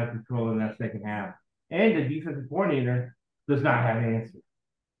get out of control in that second half. And the defensive coordinator does not have answers,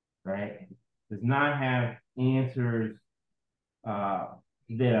 right? Does not have answers that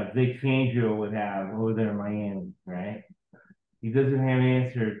a Vic Fangio would have over there in Miami, right? He doesn't have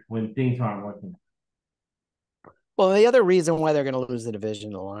answers when things aren't working. Well, the other reason why they're going to lose the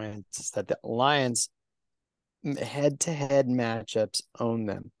division, the Lions, is that the Lions head-to-head matchups own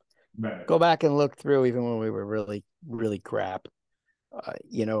them. Right. Go back and look through even when we were really, really crap.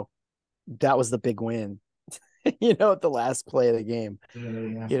 That was the big win, at the last play of the game.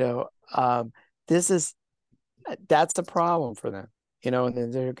 Yeah. That's a problem for them, and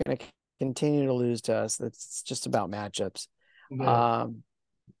then they're going to continue to lose to us. It's just about matchups. Yeah.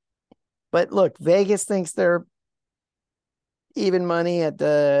 But look, Vegas thinks they're even money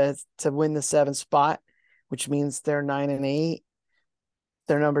to win the 7th spot, which means they're 9-8.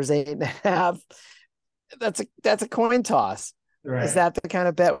 Their number's 8.5. That's a coin toss. Right. Is that the kind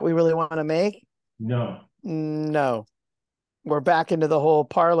of bet we really want to make? No. We're back into the whole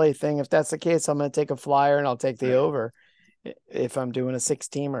parlay thing. If that's the case, I'm going to take a flyer and I'll take the over if I'm doing a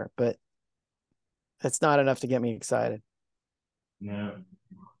 6-teamer, but that's not enough to get me excited. No.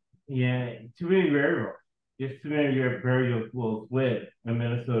 Yeah, too many variables. Just too many variables will split the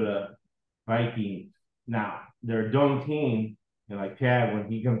Minnesota Vikings. Now, they're a dome team, and like Chad,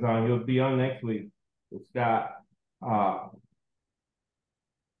 when he comes on, he'll be on next week with Scott.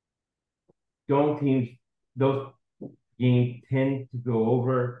 Dome teams, those games tend to go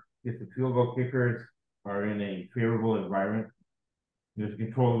over if the field goal kickers are in a favorable environment. There's a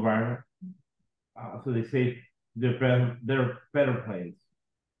controlled environment. So they say they're better plays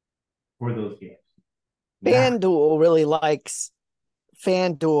for those games. FanDuel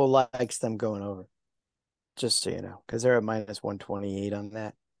likes them going over, just so you know, because they're at -128 on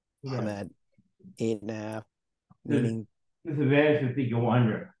that, on that 8.5. Meaning, this advantage if they go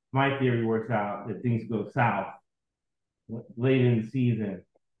under. My theory works out that things go south late in the season.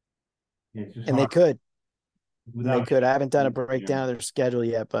 And they could. I haven't done a breakdown of their schedule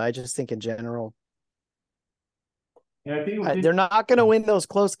yet, but I just think in general. And I think they're not going to win those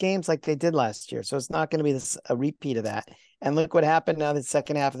close games like they did last year. So it's not going to be a repeat of that. And look what happened now the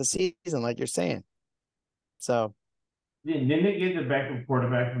second half of the season, like you're saying. So. Didn't they get the backup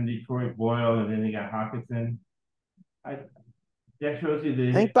quarterback from Detroit, Boyle, and then they got Hawkinson? That shows you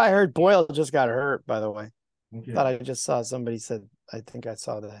I think I heard Boyle just got hurt, by the way. Okay. Thought I just saw somebody said, I think I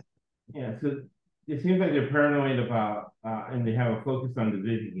saw that. Yeah, so it seems like they're paranoid about, and they have a focus on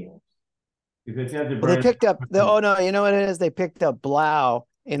division games. Because they picked up you know what it is? They picked up Blau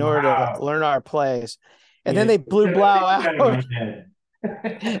in order to learn our plays. And then they blew Blau out.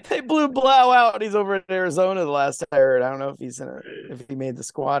 They blew Blau out. He's over in Arizona the last I heard. I don't know if if he made the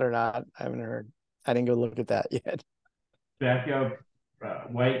squad or not. I haven't heard. I didn't go look at that yet. Backup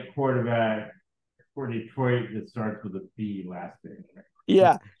white quarterback for Detroit that starts with a B last name.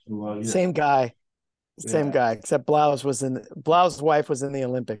 Yeah. Same guy. Same guy, except Blau's wife was in the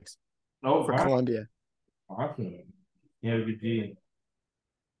Olympics. For Colombia. Awesome. Yeah, good G.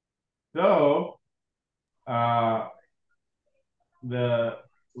 So, the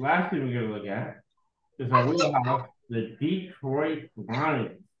last thing we're going to look at is our wheelhouse, the Detroit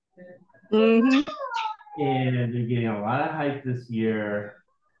Lions. Mm-hmm. And they're getting a lot of hype this year.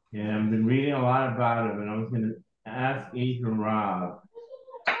 And I've been reading a lot about them. And I was going to ask Adrian Robb,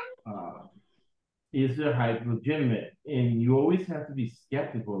 is their hype legitimate? And you always have to be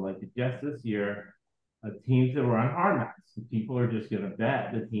skeptical. Like the Jets this year, teams that were on hard knocks. People are just going to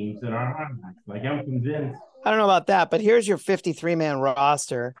bet the teams that are on hard knocks. Like I'm convinced. I don't know about that, but here's your 53-man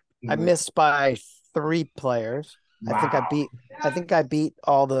roster. I missed by 3 players. Wow. I think I beat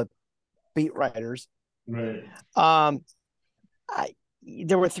all the beat writers. Right.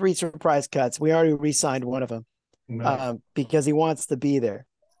 There were 3 surprise cuts. We already re-signed one of them because he wants to be there.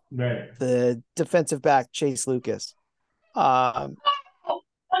 Right. The defensive back, Chase Lucas.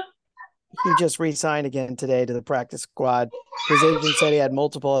 he just re-signed again today to the practice squad. His agent said he had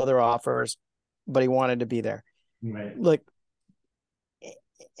multiple other offers, but he wanted to be there. Right. Look,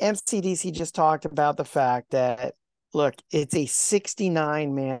 MCDC just talked about the fact that, look, it's a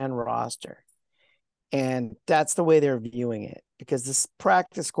 69-man roster. And that's the way they're viewing it, because this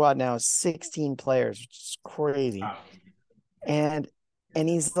practice squad now is 16 players, which is crazy. Wow. And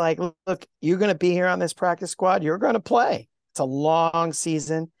he's like, look, you're going to be here on this practice squad. You're going to play. It's a long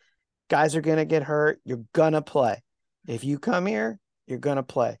season. Guys are going to get hurt. You're going to play. If you come here, you're going to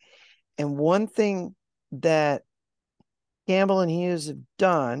play. And one thing that Campbell and Hughes have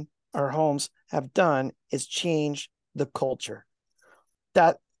done, or Holmes have done, is change the culture.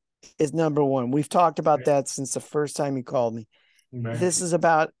 That is number one. We've talked about that since the first time you called me. Right. This is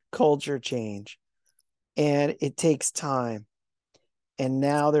about culture change, and it takes time. And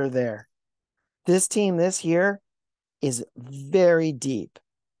now they're there. This team this year is very deep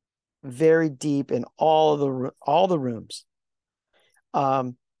in all the rooms.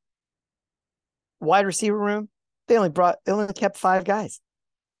 Wide receiver room, they only kept 5 guys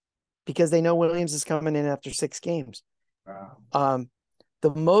because they know Williams is coming in after 6 games. Wow.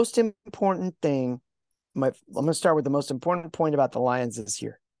 The most important thing, I'm going to start with the most important point about the Lions this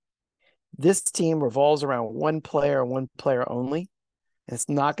year. This team revolves around one player only, and it's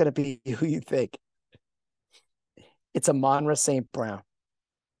not going to be who you think. It's Amon-Ra St. Brown.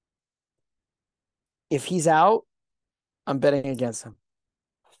 If he's out, I'm betting against him.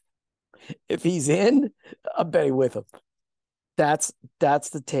 If he's in, I'm betting with him. That's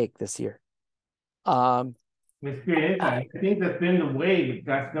the take this year. It's great. I think that's been the way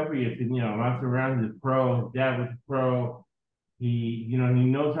the last couple of years. Runs around, he's a pro. His dad was a pro. He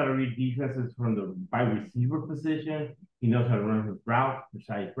knows how to read defenses from the wide receiver position. He knows how to run his routes,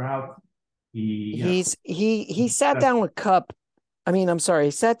 precise routes. He sat down with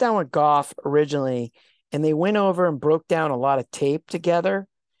he sat down with Goff originally, and they went over and broke down a lot of tape together.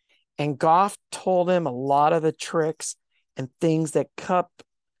 And Goff told him a lot of the tricks and things that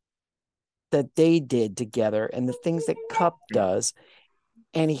they did together and the things that Kupp does.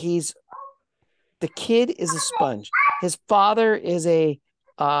 And the kid is a sponge. His father is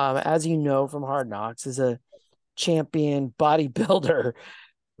as you know from Hard Knocks, is a champion bodybuilder,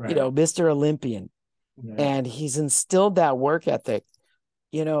 right. Mr. Olympian. Yeah. And he's instilled that work ethic.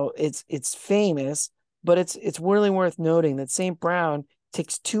 It's famous, but it's really worth noting that St. Brown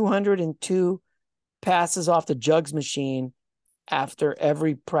takes 202 passes off the jugs machine after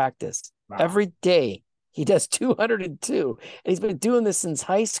every practice. Wow. Every day he does 202, and he's been doing this since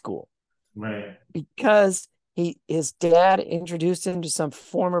high school. Right. Because his dad introduced him to some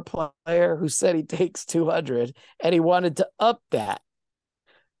former player who said he takes 200, and he wanted to up that.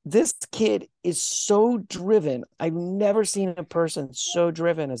 This kid is so driven. I've never seen a person so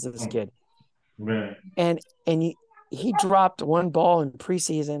driven as this kid. Right. And he dropped one ball in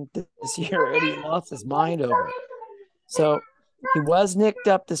preseason this year, and he lost his mind over it. So he was nicked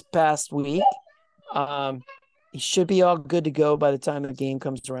up this past week. He should be all good to go by the time the game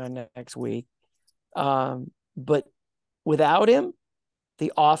comes around next week. But without him,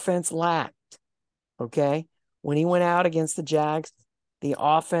 the offense lacked. Okay? When he went out against the Jags, the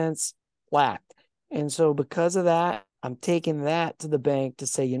offense lacked. And so because of that, I'm taking that to the bank to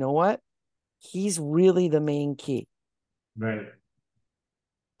say, you know what? He's really the main key. Right.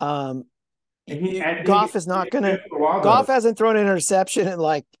 Goff is not going to – Goff hasn't thrown an interception in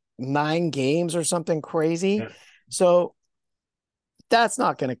like 9 games or something crazy. Yeah. So that's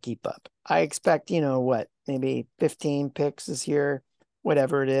not going to keep up. I expect, maybe 15 picks this year,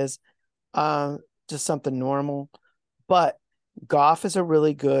 whatever it is, just something normal. But Goff is a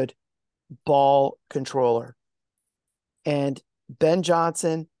really good ball controller. And Ben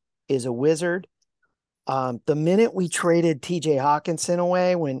Johnson is a wizard. The minute we traded TJ Hawkinson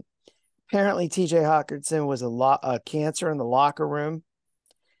away, when apparently TJ Hawkinson was a cancer in the locker room.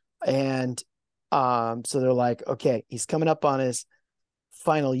 And so they're like, okay, he's coming up on his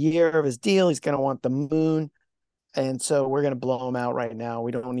final year of his deal. He's going to want the moon. And so we're going to blow him out right now.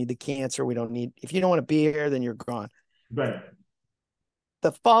 We don't need the cancer. If you don't want to be here, then you're gone. Right.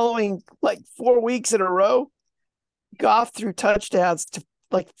 The following 4 weeks in a row, Goff threw touchdowns to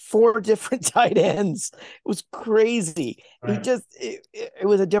 4 different tight ends. It was crazy. Right. It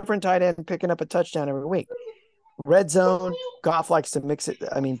was a different tight end picking up a touchdown every week. Red zone, Goff likes to mix it.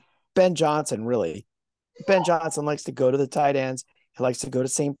 I mean, Ben Johnson likes to go to the tight ends. He likes to go to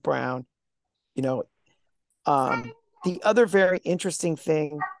St. Brown. The other very interesting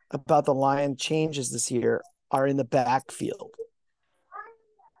thing about the Lion changes this year are in the backfield.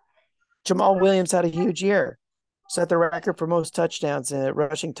 Jamal Williams had a huge year. Set the record for most touchdowns and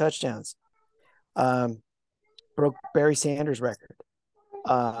rushing touchdowns. Broke Barry Sanders' record.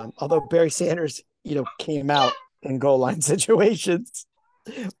 Although Barry Sanders, came out in goal line situations,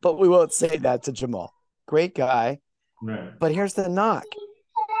 but we won't say that to Jamal. Great guy. Right. But here's the knock.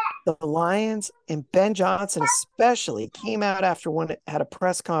 The Lions and Ben Johnson especially came out had a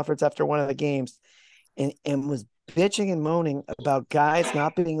press conference after one of the games and was bitching and moaning about guys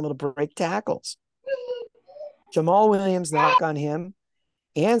not being able to break tackles. Jamal Williams, knock on him,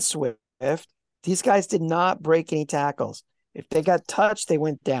 and Swift, these guys did not break any tackles. If they got touched, they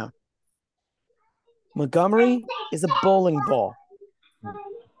went down. Montgomery is a bowling ball.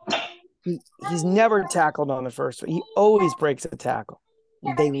 He's never tackled on the first one. He always breaks a tackle.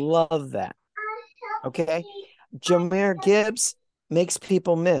 They love that. Okay? Jahmyr Gibbs makes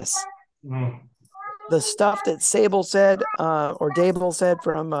people miss. The stuff that Sable said, or Dable said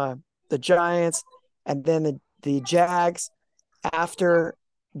from the Giants, and then the Jags after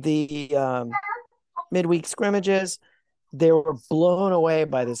the midweek scrimmages, they were blown away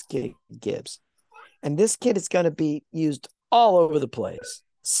by this kid, Gibbs. And this kid is going to be used all over the place.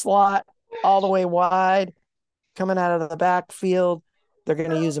 Slot, all the way wide, coming out of the backfield. They're going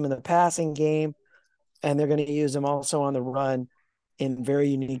to use him in the passing game, and they're going to use him also on the run in very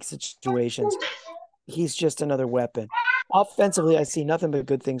unique situations. He's just another weapon. Offensively, I see nothing but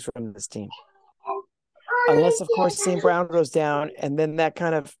good things from this team. Unless, of course, St. Brown goes down, and then that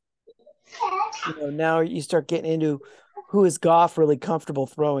kind of, now you start getting into who is Goff really comfortable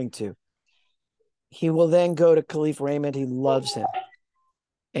throwing to. He will then go to Khalif Raymond. He loves him.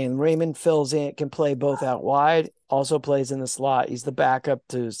 And Raymond fills in, can play both out wide, also plays in the slot. He's the backup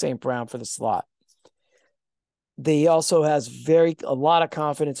to St. Brown for the slot. He also has a lot of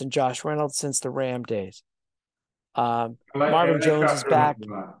confidence in Josh Reynolds since the Ram days. Marvin Jones is back.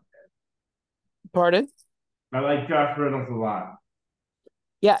 Pardon? I like Josh Reynolds a lot.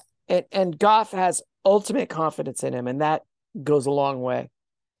 Yeah, and Goff has ultimate confidence in him, and that goes a long way.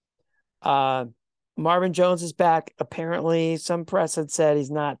 Marvin Jones is back. Apparently, some press had said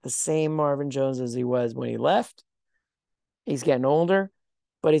he's not the same Marvin Jones as he was when he left. He's getting older,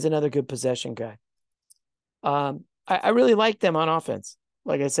 but he's another good possession guy. I really like them on offense,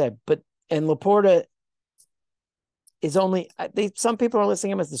 like I said. And Laporta is some people are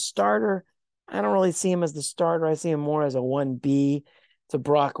listing him as the starter. I don't really see him as the starter. I see him more as a 1B to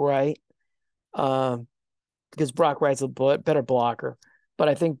Brock Wright, because Brock Wright's a better blocker. But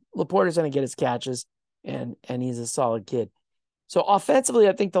I think Laporta's going to get his catches, and he's a solid kid. So offensively,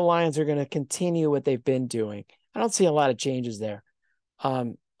 I think the Lions are going to continue what they've been doing. I don't see a lot of changes there,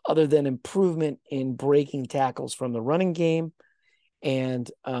 other than improvement in breaking tackles from the running game,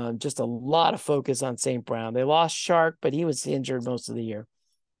 and just a lot of focus on St. Brown. They lost Shark, but he was injured most of the year.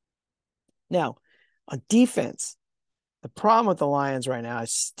 Now, on defense, the problem with the Lions right now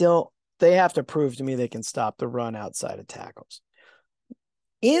is they have to prove to me they can stop the run outside of tackles.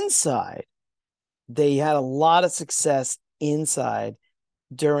 Inside, they had a lot of success inside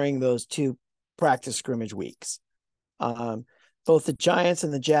during those 2 practice scrimmage weeks. Both the Giants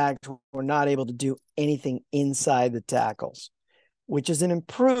and the Jags were not able to do anything inside the tackles, which is an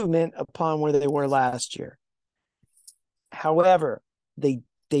improvement upon where they were last year. However, they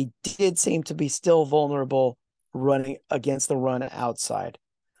did seem to be still vulnerable running against the run outside.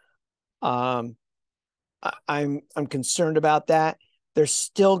 I'm concerned about that. They're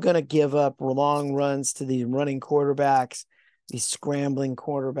still going to give up long runs to these running quarterbacks, these scrambling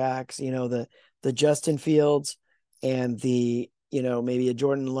quarterbacks, the Justin Fields and the, maybe a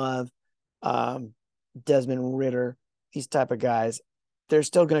Jordan Love, Desmond Ridder, these type of guys. They're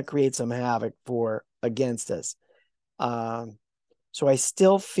still going to create some havoc against us. So I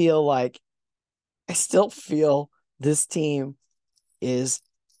still feel this team is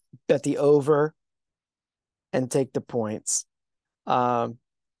bet the over and take the points.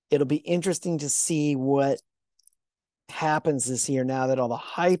 It'll be interesting to see what happens this year now that all the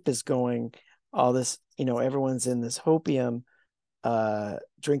hype is going, all this, everyone's in this hopium,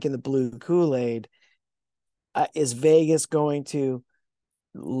 drinking the blue Kool-Aid. Is Vegas going to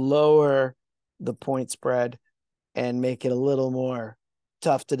lower the point spread and make it a little more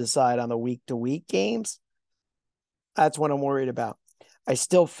tough to decide on the week-to-week games? That's what I'm worried about. I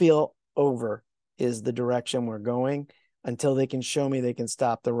still feel over is the direction we're going until they can show me they can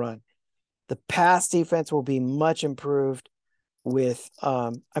stop the run. The pass defense will be much improved with,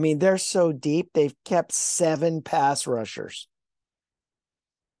 they're so deep. They've kept 7 pass rushers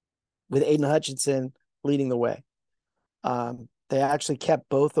with Aiden Hutchinson leading the way. They actually kept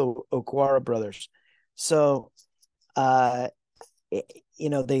both Okwara brothers. So, they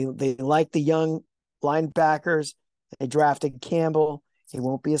like the young linebackers. They drafted Campbell. He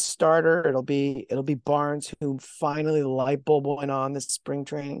won't be a starter. It'll be Barnes, who finally the light bulb went on this spring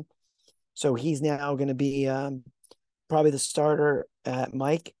training. So he's now going to be probably the starter at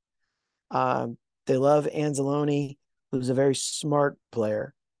Mike. They love Anzalone, who's a very smart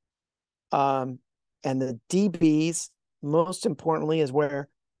player. And the DBs, most importantly, is where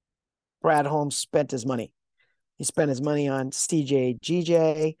Brad Holmes spent his money. He spent his money on CJ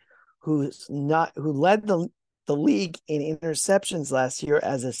GJ, who led the league in interceptions last year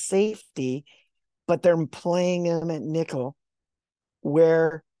as a safety, but they're playing him at nickel,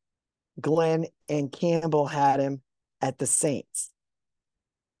 where Glenn and Campbell had him at the Saints.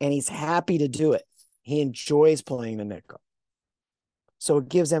 And he's happy to do it. He enjoys playing the nickel. So it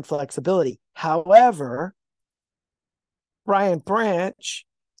gives them flexibility. However, Brian Branch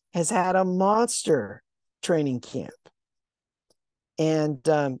has had a monster training camp. And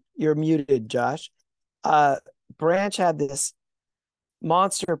you're muted, Josh. Branch had this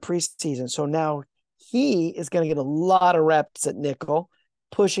monster preseason. So now he is going to get a lot of reps at nickel,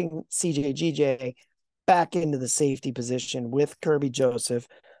 pushing CJ GJ back into the safety position with Kirby Joseph,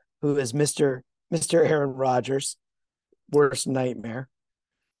 who is Mr. Aaron Rodgers' worst nightmare.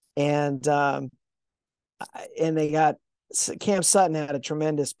 And they got Cam Sutton had a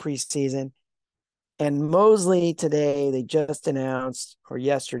tremendous preseason. And Mosley today, they just announced, or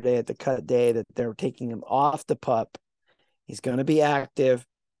yesterday at the cut day, that they're taking him off the PUP. He's going to be active.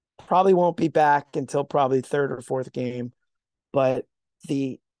 Probably won't be back until probably third or fourth game. But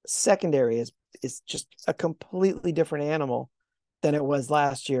the secondary is just a completely different animal than it was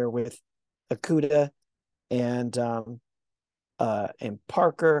last year with Akuda and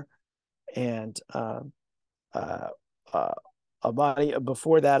Parker and Amani,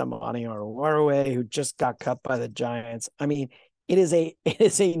 before that, Amani Oruwariye, who just got cut by the Giants. I mean, it is a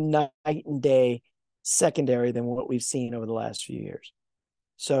night and day secondary than what we've seen over the last few years.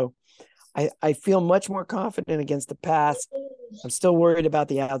 So I feel much more confident against the pass. I'm still worried about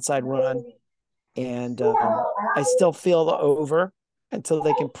the outside run. And I still feel the over until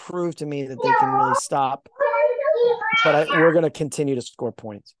they can prove to me that they can really stop. But we're going to continue to score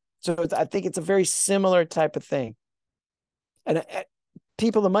points. So I think it's a very similar type of thing. And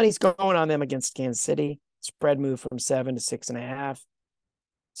the money's going on them against Kansas City. Spread moved from 7 to 6.5.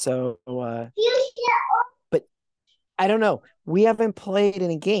 So, but I don't know. We haven't played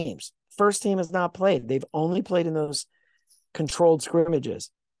any games. First team has not played. They've only played in those controlled scrimmages.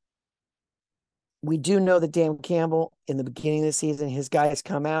 We do know that Dan Campbell, in the beginning of the season, his guys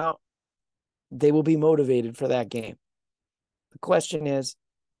come out. They will be motivated for that game. The question is,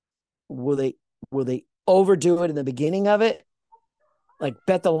 will they overdo it in the beginning of it? Like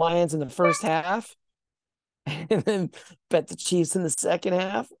bet the Lions in the first half and then bet the Chiefs in the second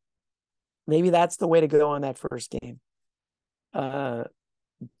half? Maybe that's the way to go on that first game. But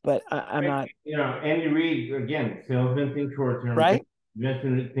I'm not. Andy Reid, again, salesman think short term, right?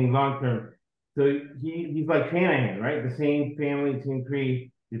 Investment think long term. So he's like Shanahan, right? The same family, same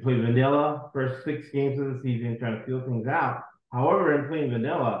tree. He played vanilla first 6 games of the season, trying to feel things out. However, in playing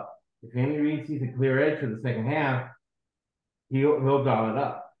vanilla, if Andy Reid sees a clear edge for the second half, he'll dial it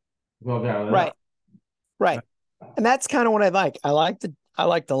up. Right. And that's kind of what I like. I like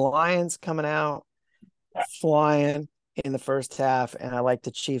the Lions coming out flying in the first half, and I like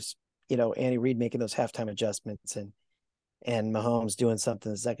the Chiefs, Andy Reid making those halftime adjustments and Mahomes doing something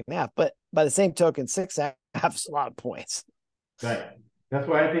in the second half. But by the same token, 6.5 is a lot of points. Right. That's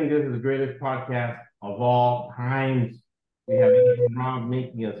why I think this is the greatest podcast of all times. We have Adrian Rob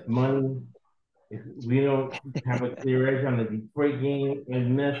making us money. If we don't have a clear edge on the Detroit game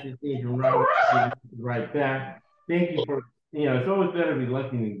and message Adrian Rob right back. Thank you for, it's always better to be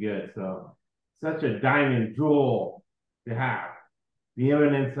lucky than good. So such a diamond jewel to have. The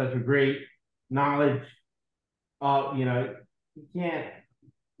eminence, such a great knowledge. You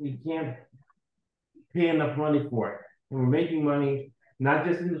can't pay enough money for it. And we're making money, not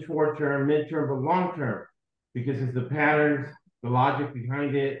just in the short term, midterm, but long term, because it's the patterns, the logic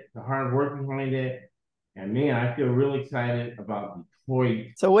behind it, the hard work behind it. And man, I feel really excited about Detroit.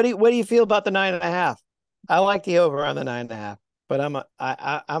 So what do you feel about the 9.5? I like the over on the 9.5, but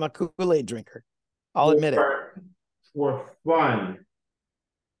I'm a Kool-Aid drinker. I'll admit it. For fun,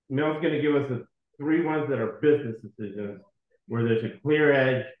 Mel's going to give us the 3 ones that are business decisions, where there's a clear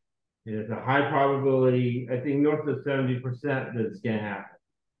edge, there's a high probability, I think north of 70% that it's going to happen.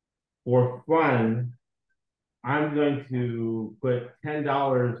 For fun, I'm going to put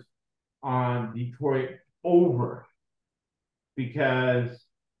 $10 on Detroit over, because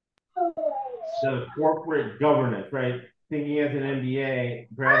the corporate governance, right? Thinking as an MBA,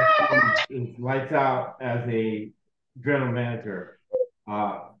 Brad is lights out as a general manager.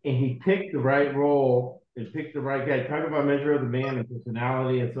 And he picked the right role and picked the right guy. Talk about measure of the man and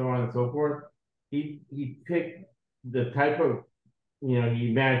personality and so on and so forth. He picked the type of, he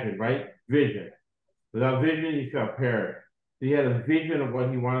imagined, right? Vision. Without vision, you shall perish. So he had a vision of what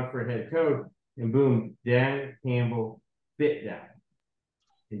he wanted for a head coach, and boom, Dan Campbell fit that.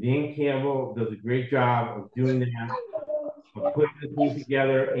 And Dan Campbell does a great job of doing that, of putting the team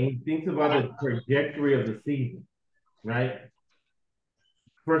together, and he thinks about the trajectory of the season, right?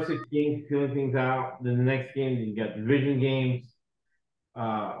 First 6 games, feeling things out. Then the next game, you got division games.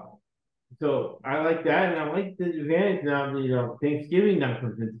 So I like that, and I like the advantage now that Thanksgiving now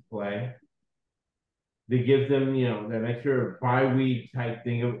comes into play. That gives them that extra bye-week type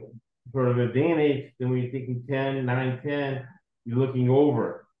thing of sort of advantage. Then when you're thinking 10, 9, 10, you're looking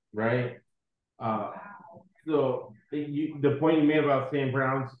over, right? So the point you made about Sam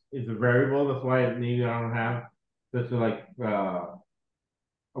Brown's is a variable. That's why maybe I don't have such a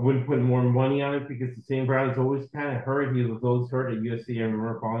I wouldn't put more money on it because the Sam Brown is always kind of hurt. He was always hurt at USC. I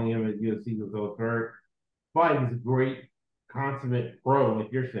remember calling him at USC. He was always hurt, but he's a great consummate pro, like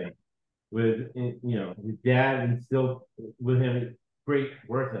you're saying. With his dad instilled with him great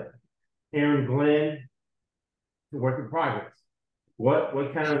work ethic. Aaron Glenn, work in progress. What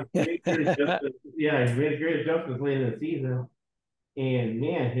kind of adjustments? Yeah, he made great adjustments late in the season. And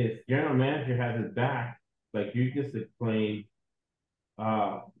man, his general manager has his back, like you just explained,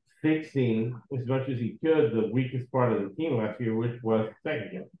 fixing as much as he could the weakest part of the team last year, which was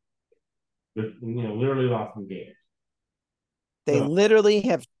second game. Just literally lost some games. They literally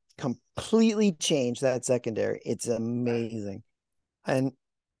have completely changed that secondary. It's amazing. And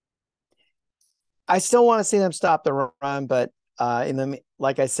I still want to see them stop the run, but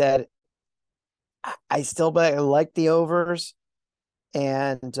like I said, I still like the overs,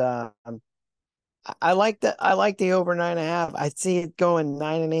 and I like the over 9.5. I see it going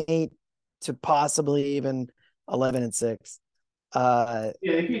 9-8 to possibly even 11-6. Yeah,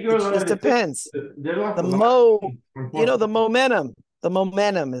 if you go it just depends. The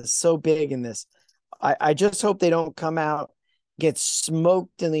momentum is so big in this. I just hope they don't come out, get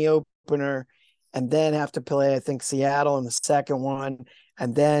smoked in the opener, and then have to play, I think, Seattle in the second one,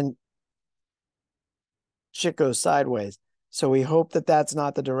 and then shit goes sideways. So we hope that that's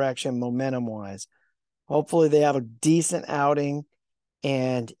not the direction momentum-wise. Hopefully they have a decent outing,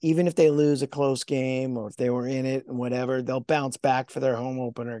 and even if they lose a close game or if they were in it and whatever, they'll bounce back for their home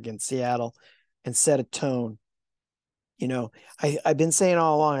opener against Seattle and set a tone. I've been saying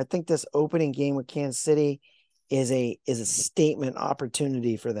all along, I think this opening game with Kansas City is a statement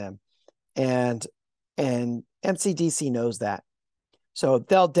opportunity for them. And MCDC knows that. So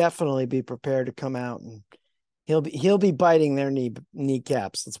they'll definitely be prepared to come out, and he'll be biting their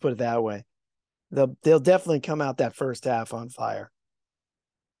kneecaps. Let's put it that way. They'll definitely come out that first half on fire.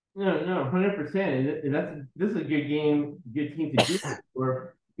 No, 100%. And this is a good game, good team to do it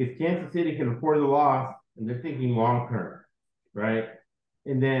for, because Kansas City can afford the loss, and they're thinking long term, right?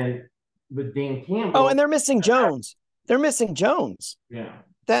 And then with Dan Campbell. Oh, and they're missing Jones. Yeah.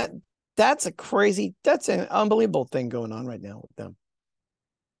 That's an unbelievable thing going on right now with them.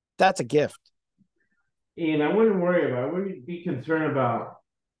 That's a gift. And I wouldn't be concerned about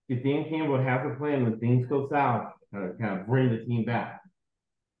if Dan Campbell has a plan when things go south, kind of bring the team back.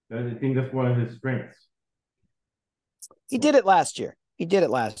 I think that's one of his strengths. He did it last year,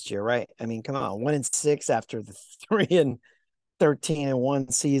 right? I mean, come on, 1-6 after the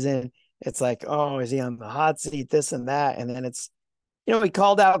 3-13-1 season. It's like, oh, is he on the hot seat? This and that, and then it's, he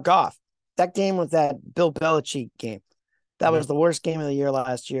called out Goff. That game was that Bill Belichick game. That was the worst game of the year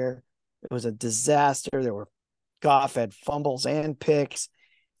last year. It was a disaster. Goff had fumbles and picks,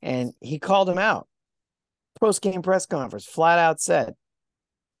 and he called him out. Post-game press conference, flat out said,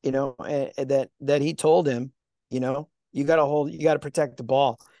 that he told him, you got to protect the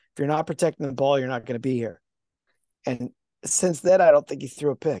ball. If you're not protecting the ball, you're not going to be here. And since then, I don't think he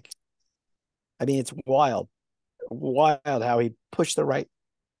threw a pick. I mean, it's wild how he pushed the right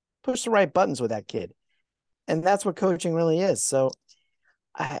buttons with that kid. And that's what coaching really is. So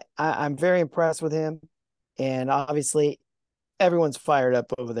I'm very impressed with him. And obviously everyone's fired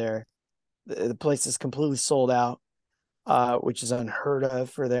up over there. The place is completely sold out, which is unheard of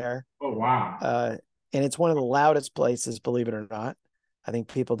for there. Oh, wow. And it's one of the loudest places, believe it or not. I think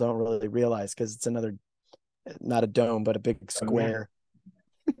people don't really realize because it's not a dome, but a big square.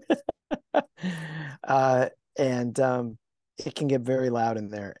 And it can get very loud in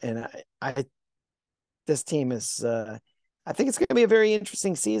there. And this team is, I think it's going to be a very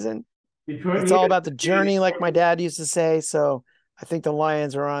interesting season. It's all about the journey, like my dad used to say. So I think the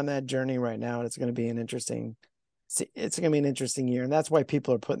Lions are on that journey right now, and it's going to be an interesting it's going to be an interesting year, and that's why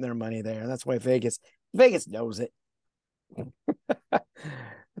people are putting their money there, and that's why Vegas knows it.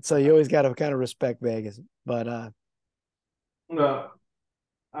 So you always got to kind of respect Vegas, but well,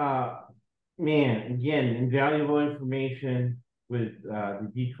 man, again, invaluable information with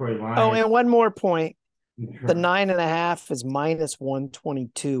the Detroit Lions. Oh, and one more point: the 9.5 is minus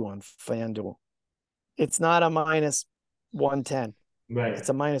 122 on FanDuel. It's not a minus 110. Right. It's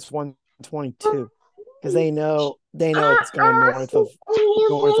a minus 122 because they know it's going north of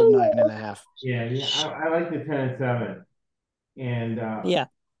 9.5. Yeah, I like the 10-7, and yeah,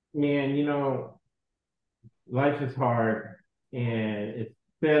 man, life is hard, and it's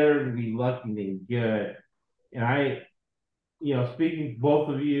better to be lucky than good. And I, speaking to both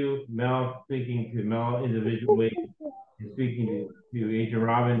of you, Mel, speaking to Mel individually, and speaking to Agent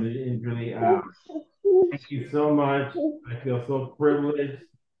Robin individually, thank you so much. I feel so privileged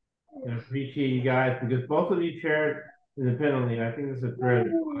and appreciate you guys because both of you shared independently. And I think this is a thread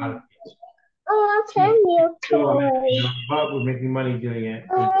of a lot of people. But we're making money doing it.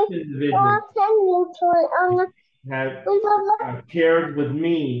 This individual have shared with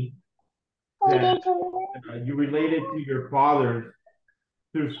me that you related to your fathers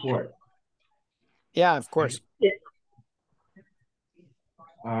through sport. Yeah, of course.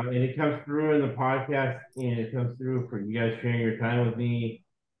 And it comes through in the podcast, and it comes through for you guys sharing your time with me.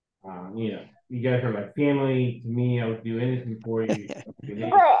 You guys are like family to me. I would do anything for you.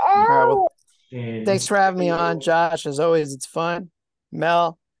 All right, well, thanks for having me on, Josh. As always, it's fun.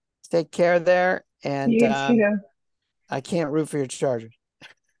 Mel, take care there. And you too. I can't root for your Chargers.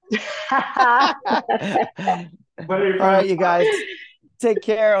 All right, you guys. Take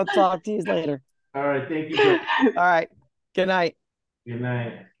care. I'll talk to you later. All right. Thank you. All right. Good night. Good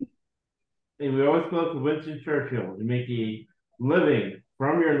night. And we always go to Winston Churchill. You make a living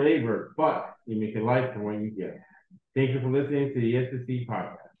from your labor, but you make a life from what you get. Thank you for listening to the SSC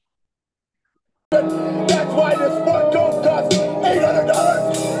podcast. That's why this sport don't cost $800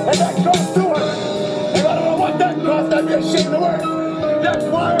 and that costs $200. And I don't know what that costs. I'd be ashamed to work. That's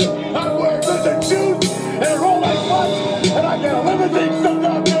why